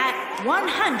in at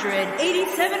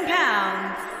 187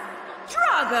 pounds,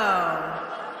 Drago.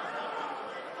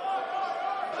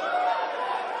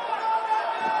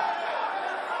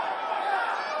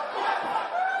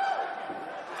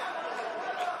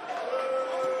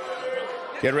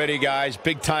 Get ready, guys.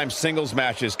 Big-time singles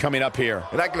matches coming up here.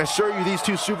 And I can assure you these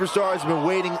two superstars have been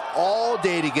waiting all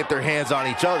day to get their hands on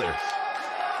each other.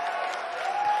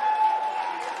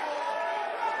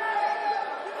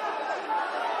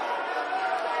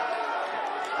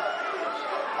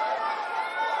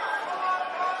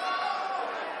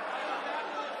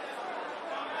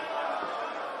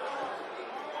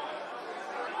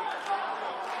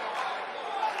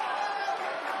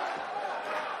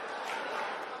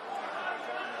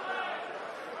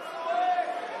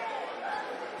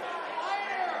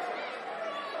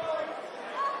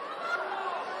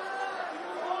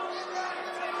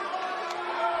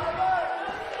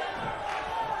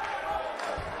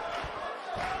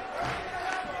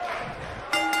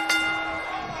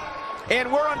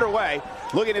 And we're underway.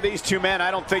 Looking at these two men,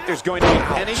 I don't think there's going to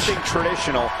be anything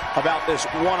traditional about this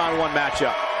one-on-one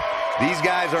matchup. These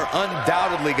guys are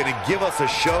undoubtedly going to give us a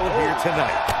show here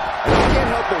tonight. And I can't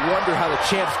help but wonder how the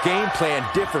champ's game plan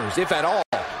differs, if at all,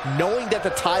 knowing that the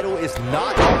title is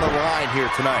not on the line here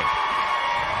tonight.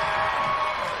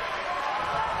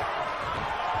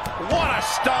 What a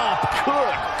stomp!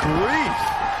 Good grief!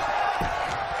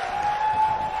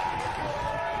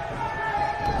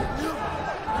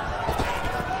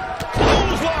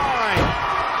 Clothesline!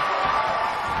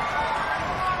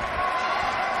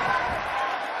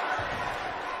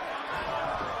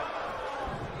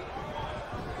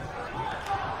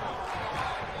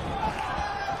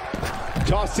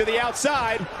 Toss to the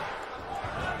outside.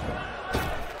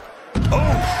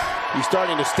 Oh! He's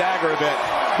starting to stagger a bit.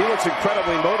 He looks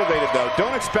incredibly motivated, though.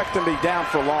 Don't expect him to be down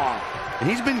for long. And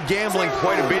he's been gambling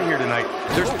quite a bit here tonight.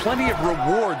 There's plenty of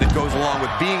reward that goes along with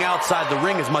being outside the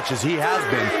ring as much as he has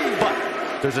been, but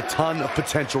there's a ton of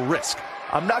potential risk.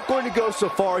 I'm not going to go so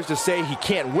far as to say he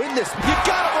can't win this. You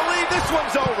gotta believe this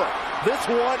one's over. This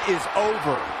one is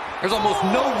over. There's almost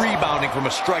no rebounding from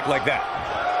a strike like that.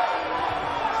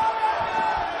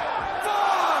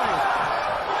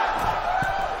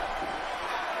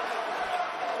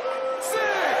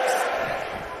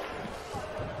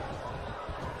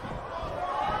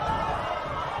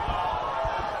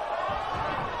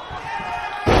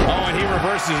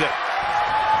 Reverses it.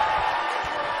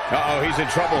 Uh-oh, he's in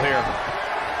trouble here.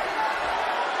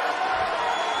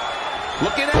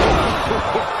 Looking at him.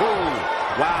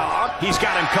 Wow, he's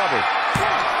got him covered.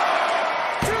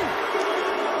 1, 2,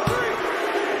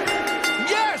 3.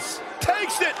 Yes!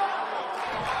 Takes it!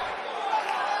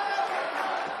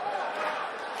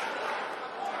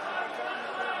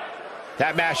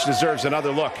 That match deserves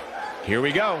another look. Here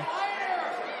we go.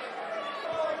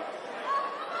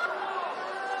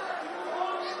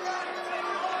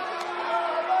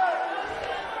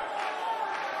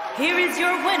 Here is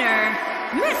your winner,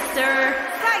 Mr.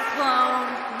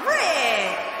 Cyclone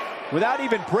Rick. Without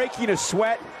even breaking a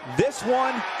sweat, this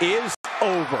one is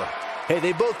over. Hey,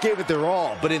 they both gave it their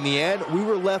all, but in the end, we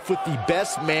were left with the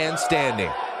best man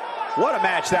standing. What a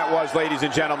match that was, ladies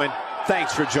and gentlemen.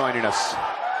 Thanks for joining us.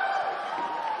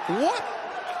 What?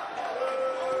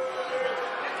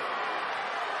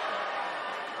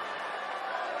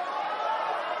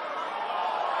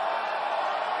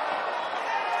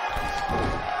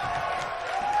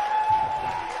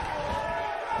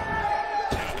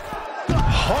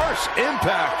 Harsh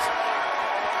impact.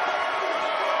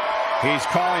 He's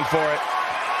calling for it.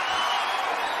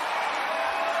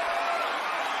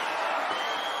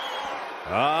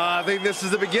 I think this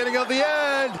is the beginning of the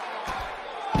end.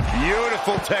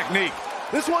 Beautiful technique.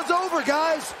 This one's over,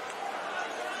 guys.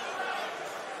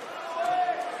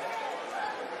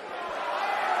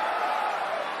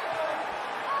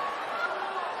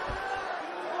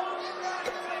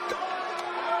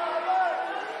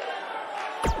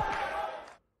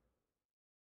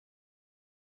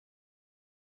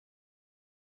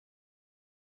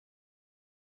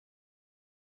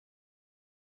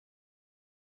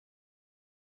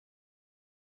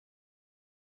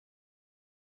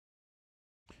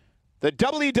 The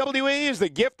WWE is the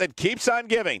gift that keeps on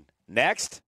giving.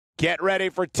 Next, get ready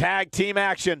for tag team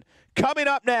action. Coming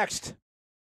up next.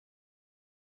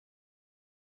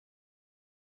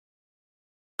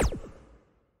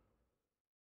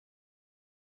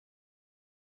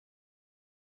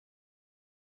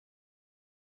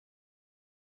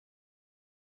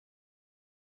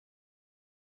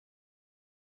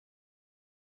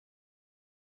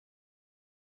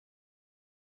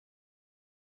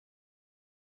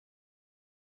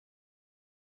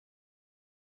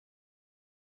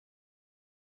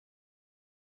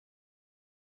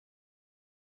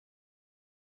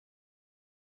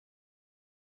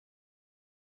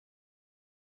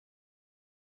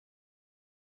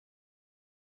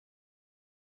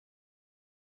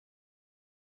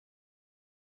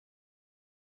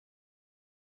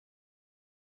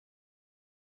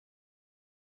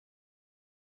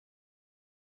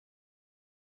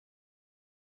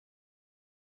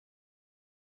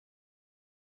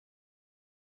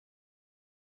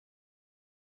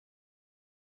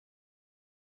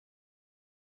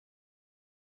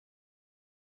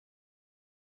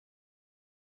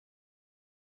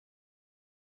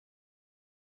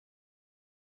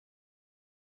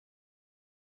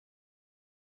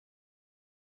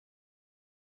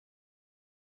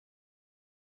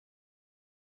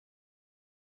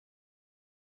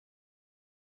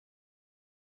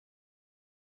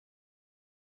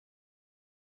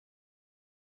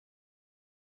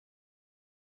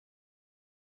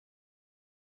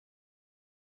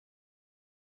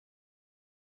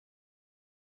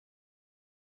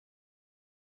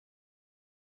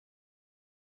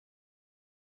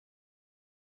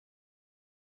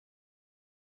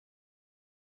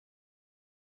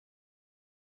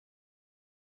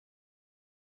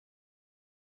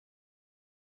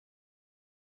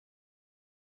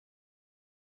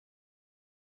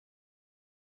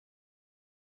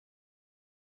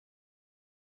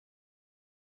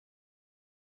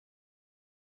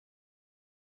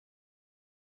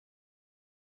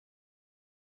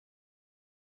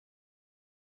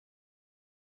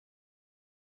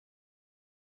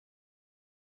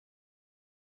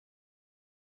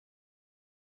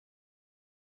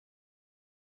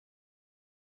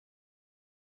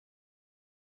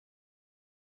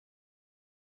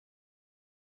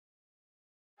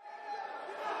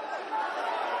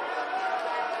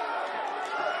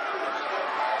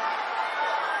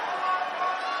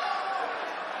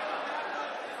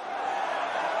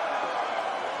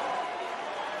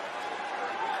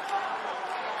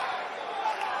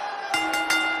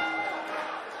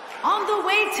 the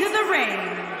way to the ring.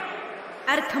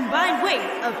 At a combined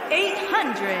weight of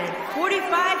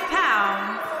 845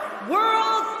 pounds,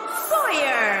 World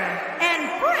Sawyer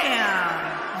and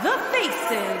Bram, the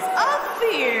faces of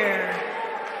fear.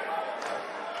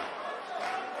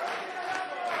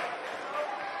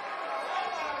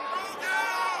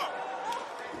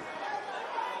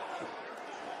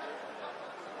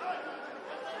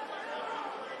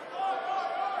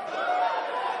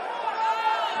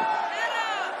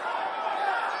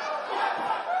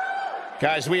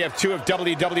 Guys, we have two of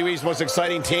WWE's most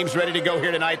exciting teams ready to go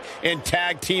here tonight in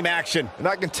tag team action. And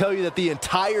I can tell you that the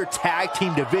entire tag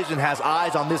team division has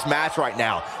eyes on this match right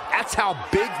now. That's how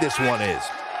big this one is.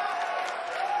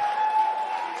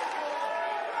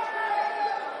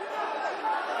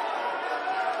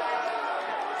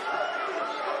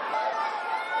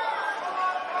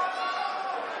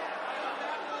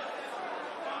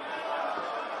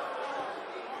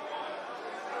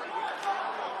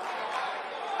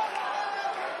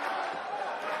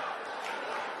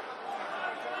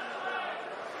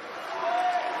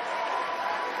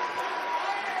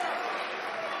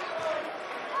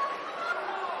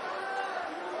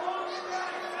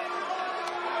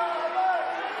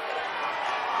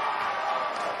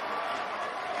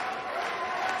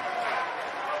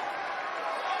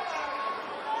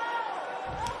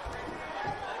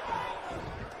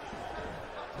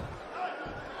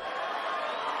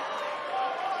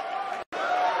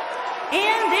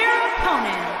 And their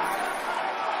opponents,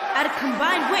 at a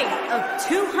combined weight of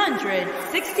 260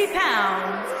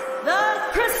 pounds, the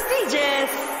prestigious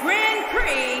Grand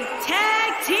Prix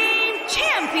Tag Team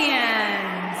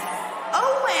Champions,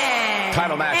 Owen.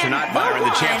 Title match or not, Byron,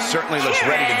 the champ certainly looks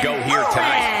ready to go here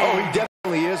tonight. Oh, he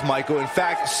definitely is, Michael. In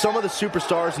fact, some of the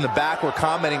superstars in the back were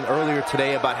commenting earlier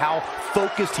today about how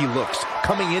focused he looks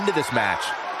coming into this match.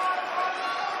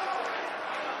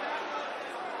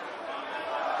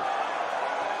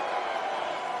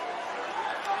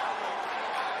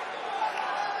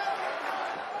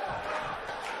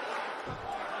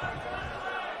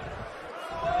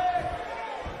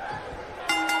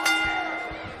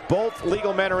 Both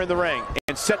legal men are in the ring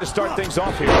and set to start things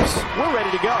off here. We're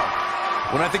ready to go.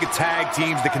 When I think of tag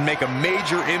teams that can make a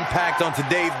major impact on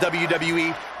today's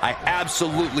WWE, I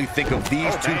absolutely think of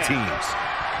these two teams.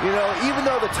 You know, even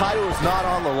though the title is not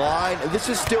on the line, this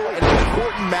is still an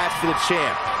important match for the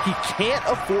champ. He can't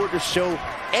afford to show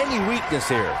any weakness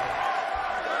here.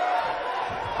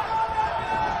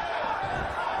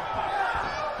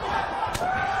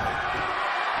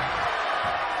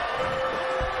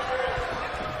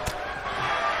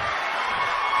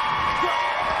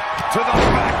 To the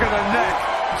back of the neck.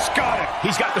 Got it.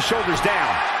 He's got the shoulders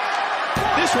down.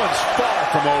 This one's far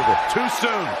from over. Too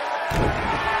soon.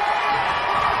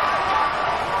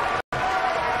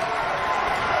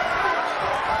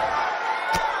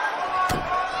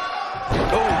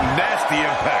 Oh, nasty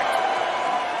impact.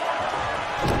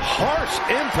 Harsh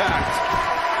impact.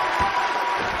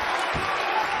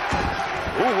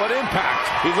 Ooh, what impact.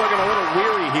 He's looking a little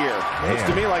weary here. Looks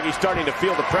to me like he's starting to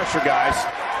feel the pressure, guys.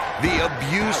 The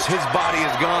abuse his body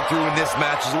has gone through in this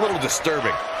match is a little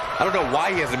disturbing. I don't know why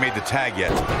he hasn't made the tag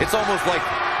yet. It's almost like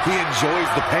he enjoys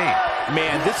the pain.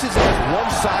 Man, this is as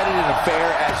one-sided an affair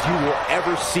as you will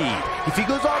ever see. If he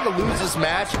goes on to lose this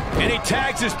match, And he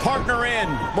tags his partner in.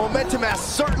 momentum has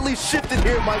certainly shifted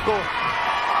here, Michael.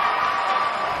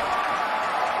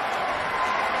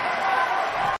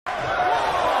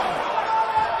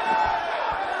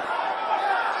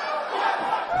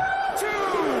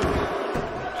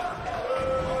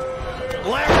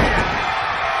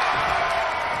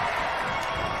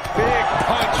 Big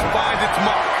punch finds its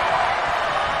mark.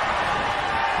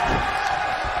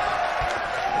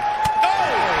 Oh,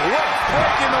 what a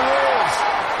break in the rules.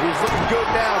 He's looking good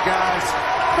now, guys.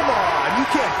 Come on, you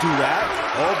can't do that.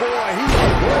 Oh, boy, he's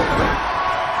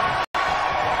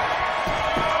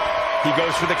He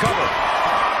goes for the cover.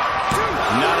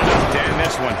 Not enough to end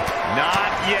this one.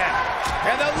 Not yet.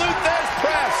 And the Luthez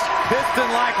press.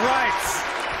 Piston-like rights.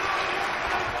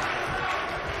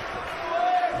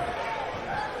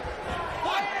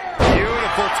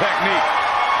 Beautiful technique.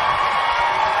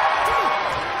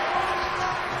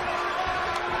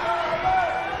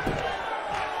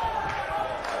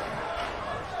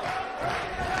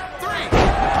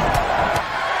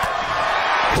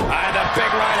 And a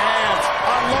big right hand.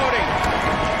 Unloading.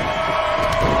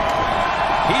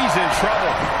 He's in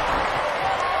trouble.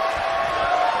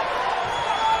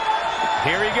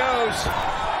 Here he goes.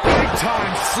 Big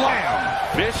time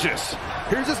slam. Vicious.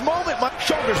 Here's his moment, Mike.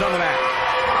 Shoulders on the mat.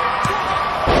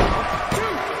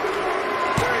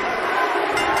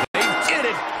 They did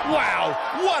it. Wow,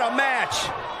 what a match.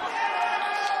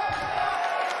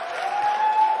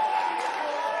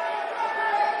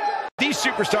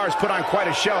 superstars put on quite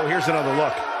a show. Here's another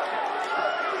look.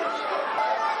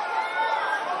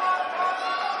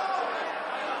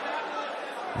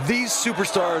 These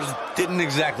superstars didn't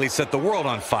exactly set the world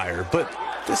on fire, but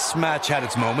this match had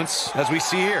its moments, as we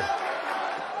see here.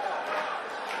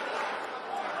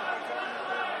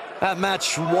 That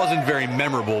match wasn't very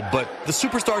memorable, but the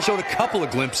superstar showed a couple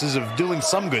of glimpses of doing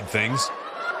some good things.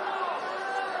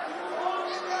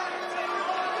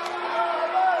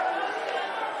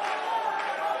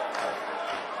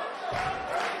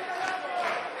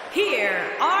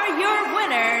 Here are your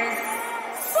winners,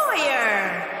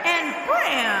 Sawyer and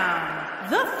Bram,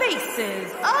 the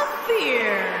faces of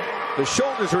fear. The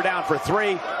shoulders are down for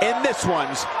 3, and this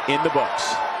one's in the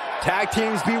books. Tag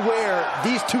teams beware.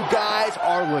 These two guys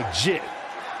are legit.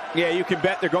 Yeah, you can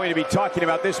bet they're going to be talking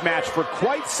about this match for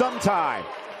quite some time.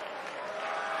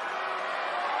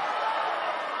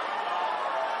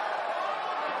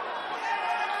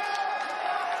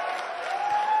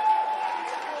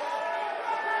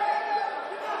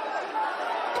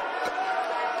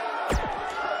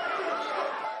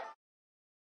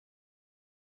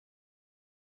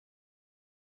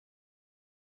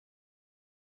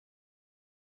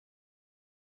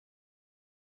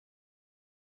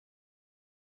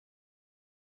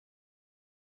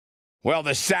 Well,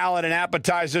 the salad and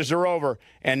appetizers are over,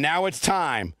 and now it's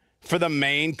time for the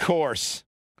main course.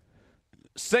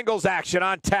 Singles action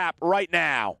on tap right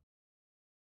now.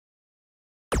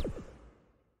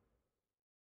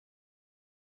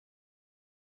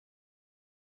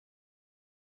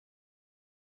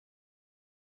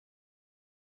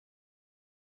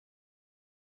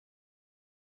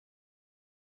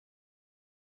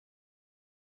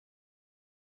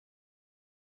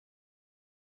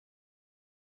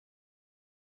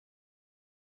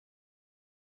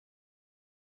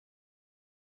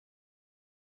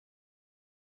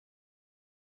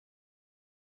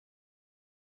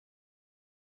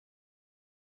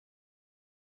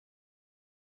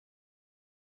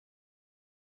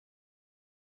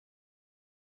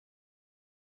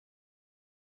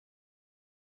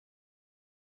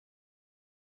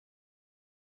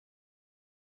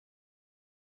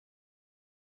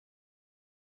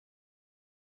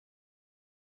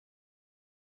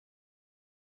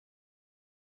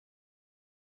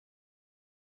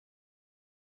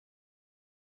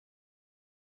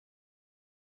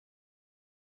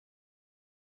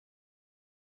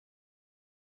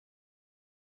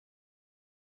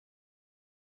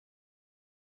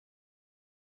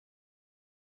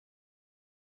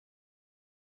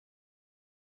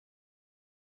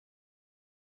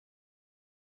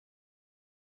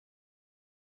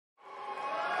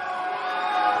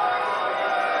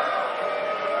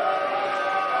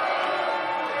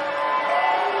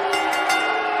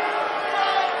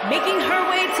 Making her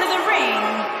way to the ring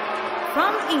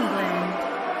from England,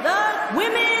 the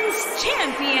Women's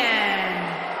Champion,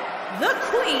 the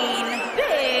Queen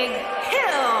Big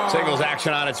Hill. Singles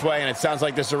action on its way, and it sounds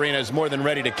like this arena is more than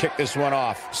ready to kick this one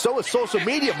off. So is social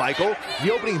media, Michael.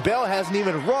 The opening bell hasn't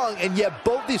even rung, and yet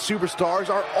both these superstars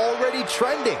are already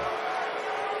trending.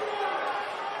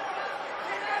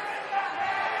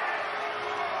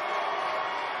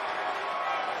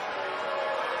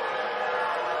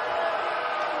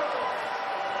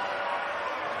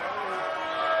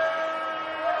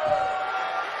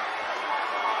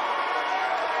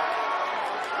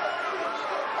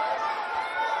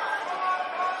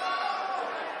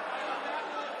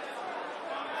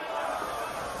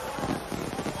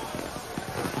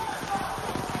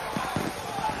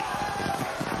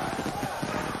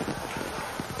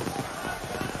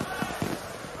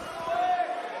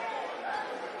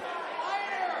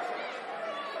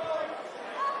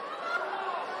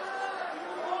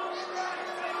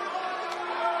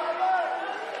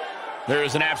 There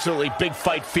is an absolutely big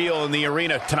fight feel in the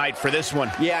arena tonight for this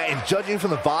one. Yeah, and judging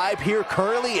from the vibe here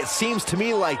currently, it seems to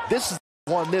me like this is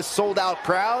the one this sold-out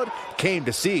crowd came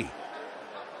to see.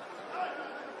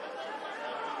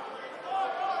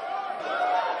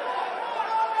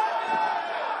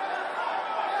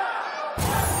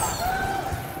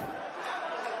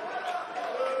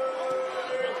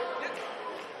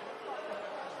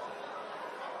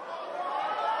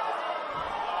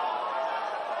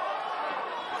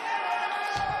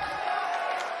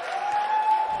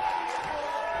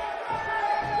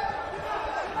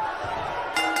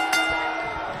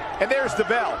 And there's the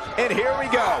bell. And here we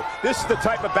go. This is the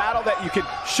type of battle that you can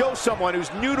show someone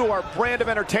who's new to our brand of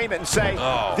entertainment and say,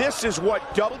 this is what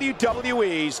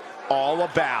WWE's all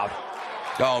about.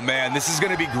 Oh, man, this is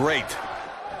going to be great.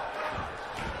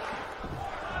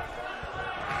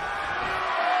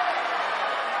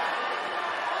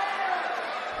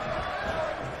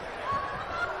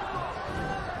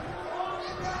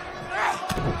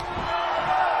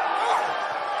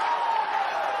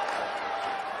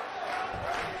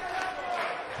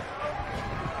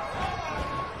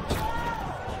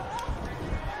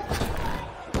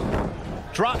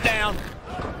 Drop down.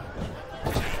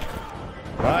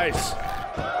 Nice.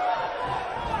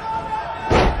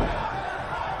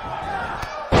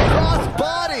 Cross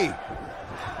body.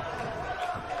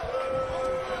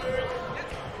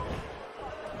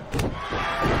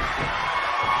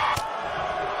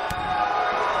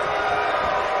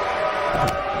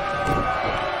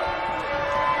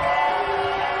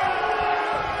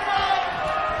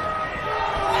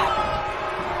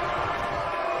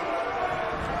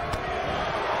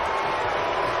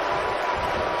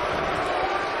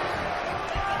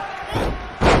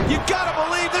 You gotta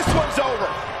believe this one's over.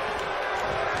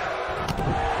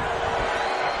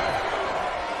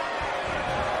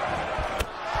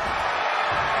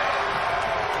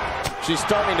 She's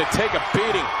starting to take a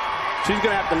beating. She's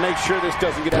going to have to make sure this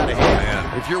doesn't get out of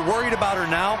hand. If you're worried about her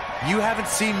now, you haven't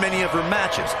seen many of her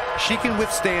matches. She can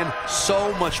withstand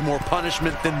so much more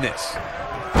punishment than this.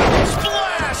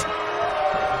 Splash!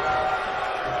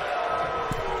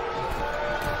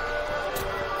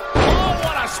 Oh,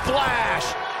 what a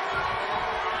splash!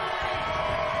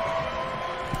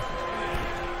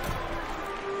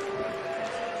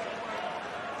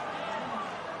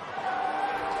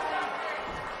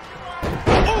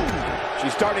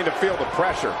 She's starting to feel the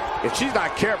pressure. If she's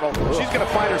not careful, she's going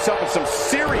to find herself in some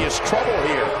serious trouble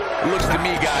here. It looks to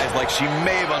me, guys, like she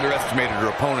may have underestimated her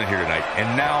opponent here tonight,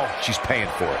 and now she's paying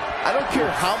for it. I don't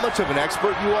care how much of an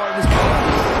expert you are in this game.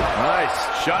 Nice.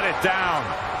 Shut it down.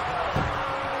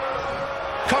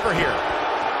 Cover here.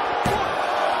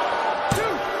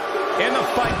 And the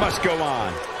fight must go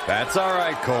on. That's all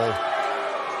right, Cole.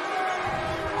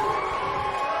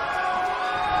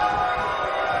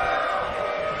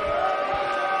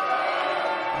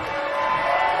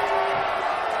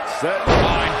 Set.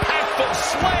 Impactful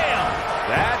slam.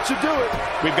 That should do it.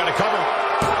 We've got to cover.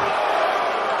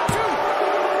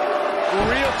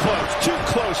 Real close. Too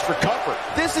close for comfort.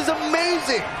 This is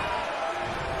amazing.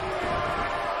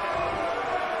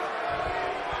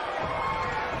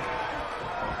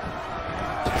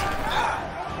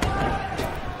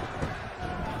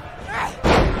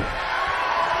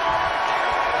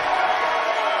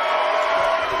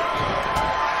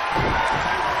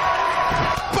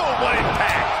 Boom, what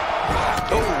impact.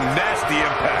 Oh, nasty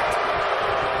impact.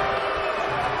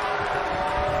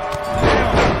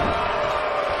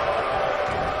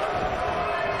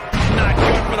 Not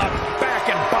good for the back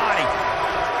and body.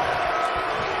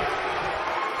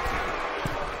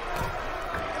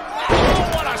 Oh,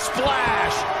 what a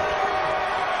splash.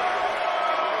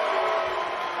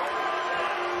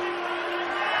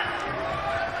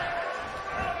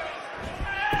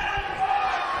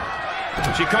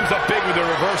 She comes up big with a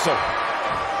reversal.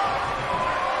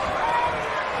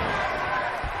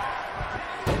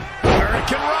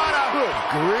 Hurricane Rana. Good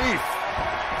grief.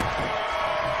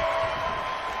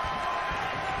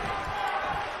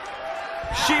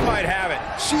 She might have it.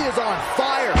 She is on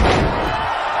fire.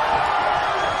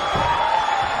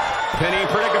 Penny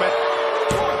predicament.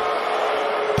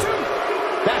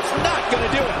 That's not going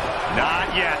to do it.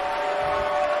 Not yet.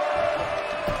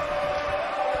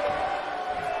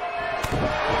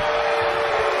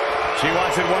 She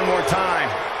wants it one more time.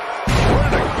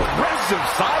 What an aggressive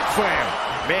side slam.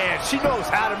 Man, she knows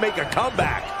how to make a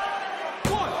comeback.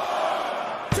 1,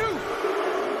 2,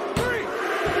 3.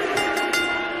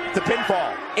 The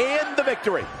pinfall and the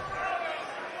victory.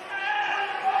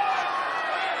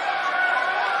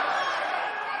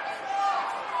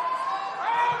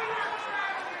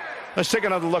 Let's take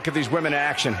another look at these women in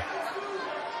action.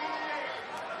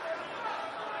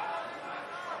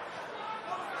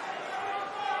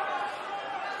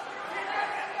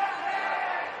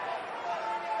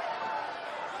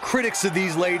 Critics of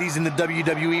these ladies in the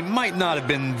WWE might not have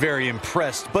been very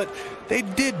impressed, but they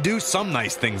did do some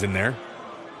nice things in there.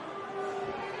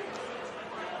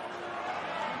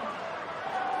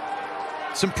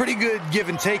 Some pretty good give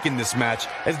and take in this match,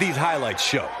 as these highlights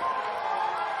show.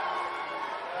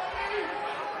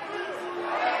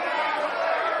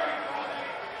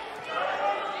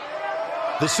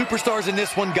 The superstars in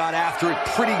this one got after it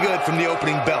pretty good from the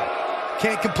opening bell.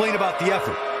 Can't complain about the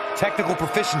effort, technical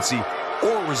proficiency,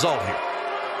 or result here.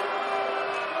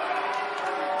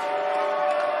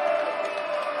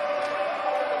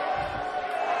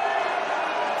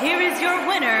 Here is your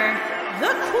winner, the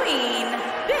Queen,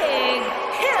 Big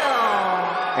Hill.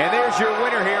 And there's your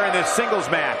winner here in this singles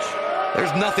match.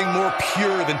 There's nothing more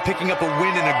pure than picking up a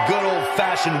win in a good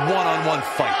old-fashioned one-on-one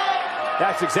fight.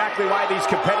 That's exactly why these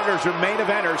competitors are main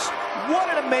eventers. What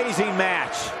an amazing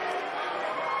match.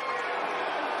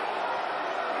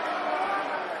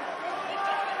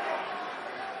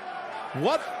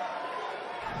 What?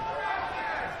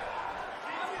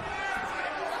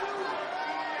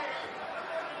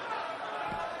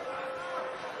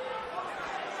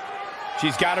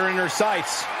 She's got her in her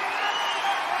sights.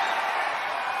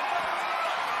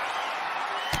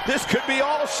 This could be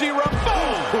all she wrote.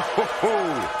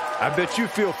 I bet you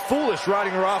feel foolish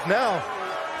riding her off now.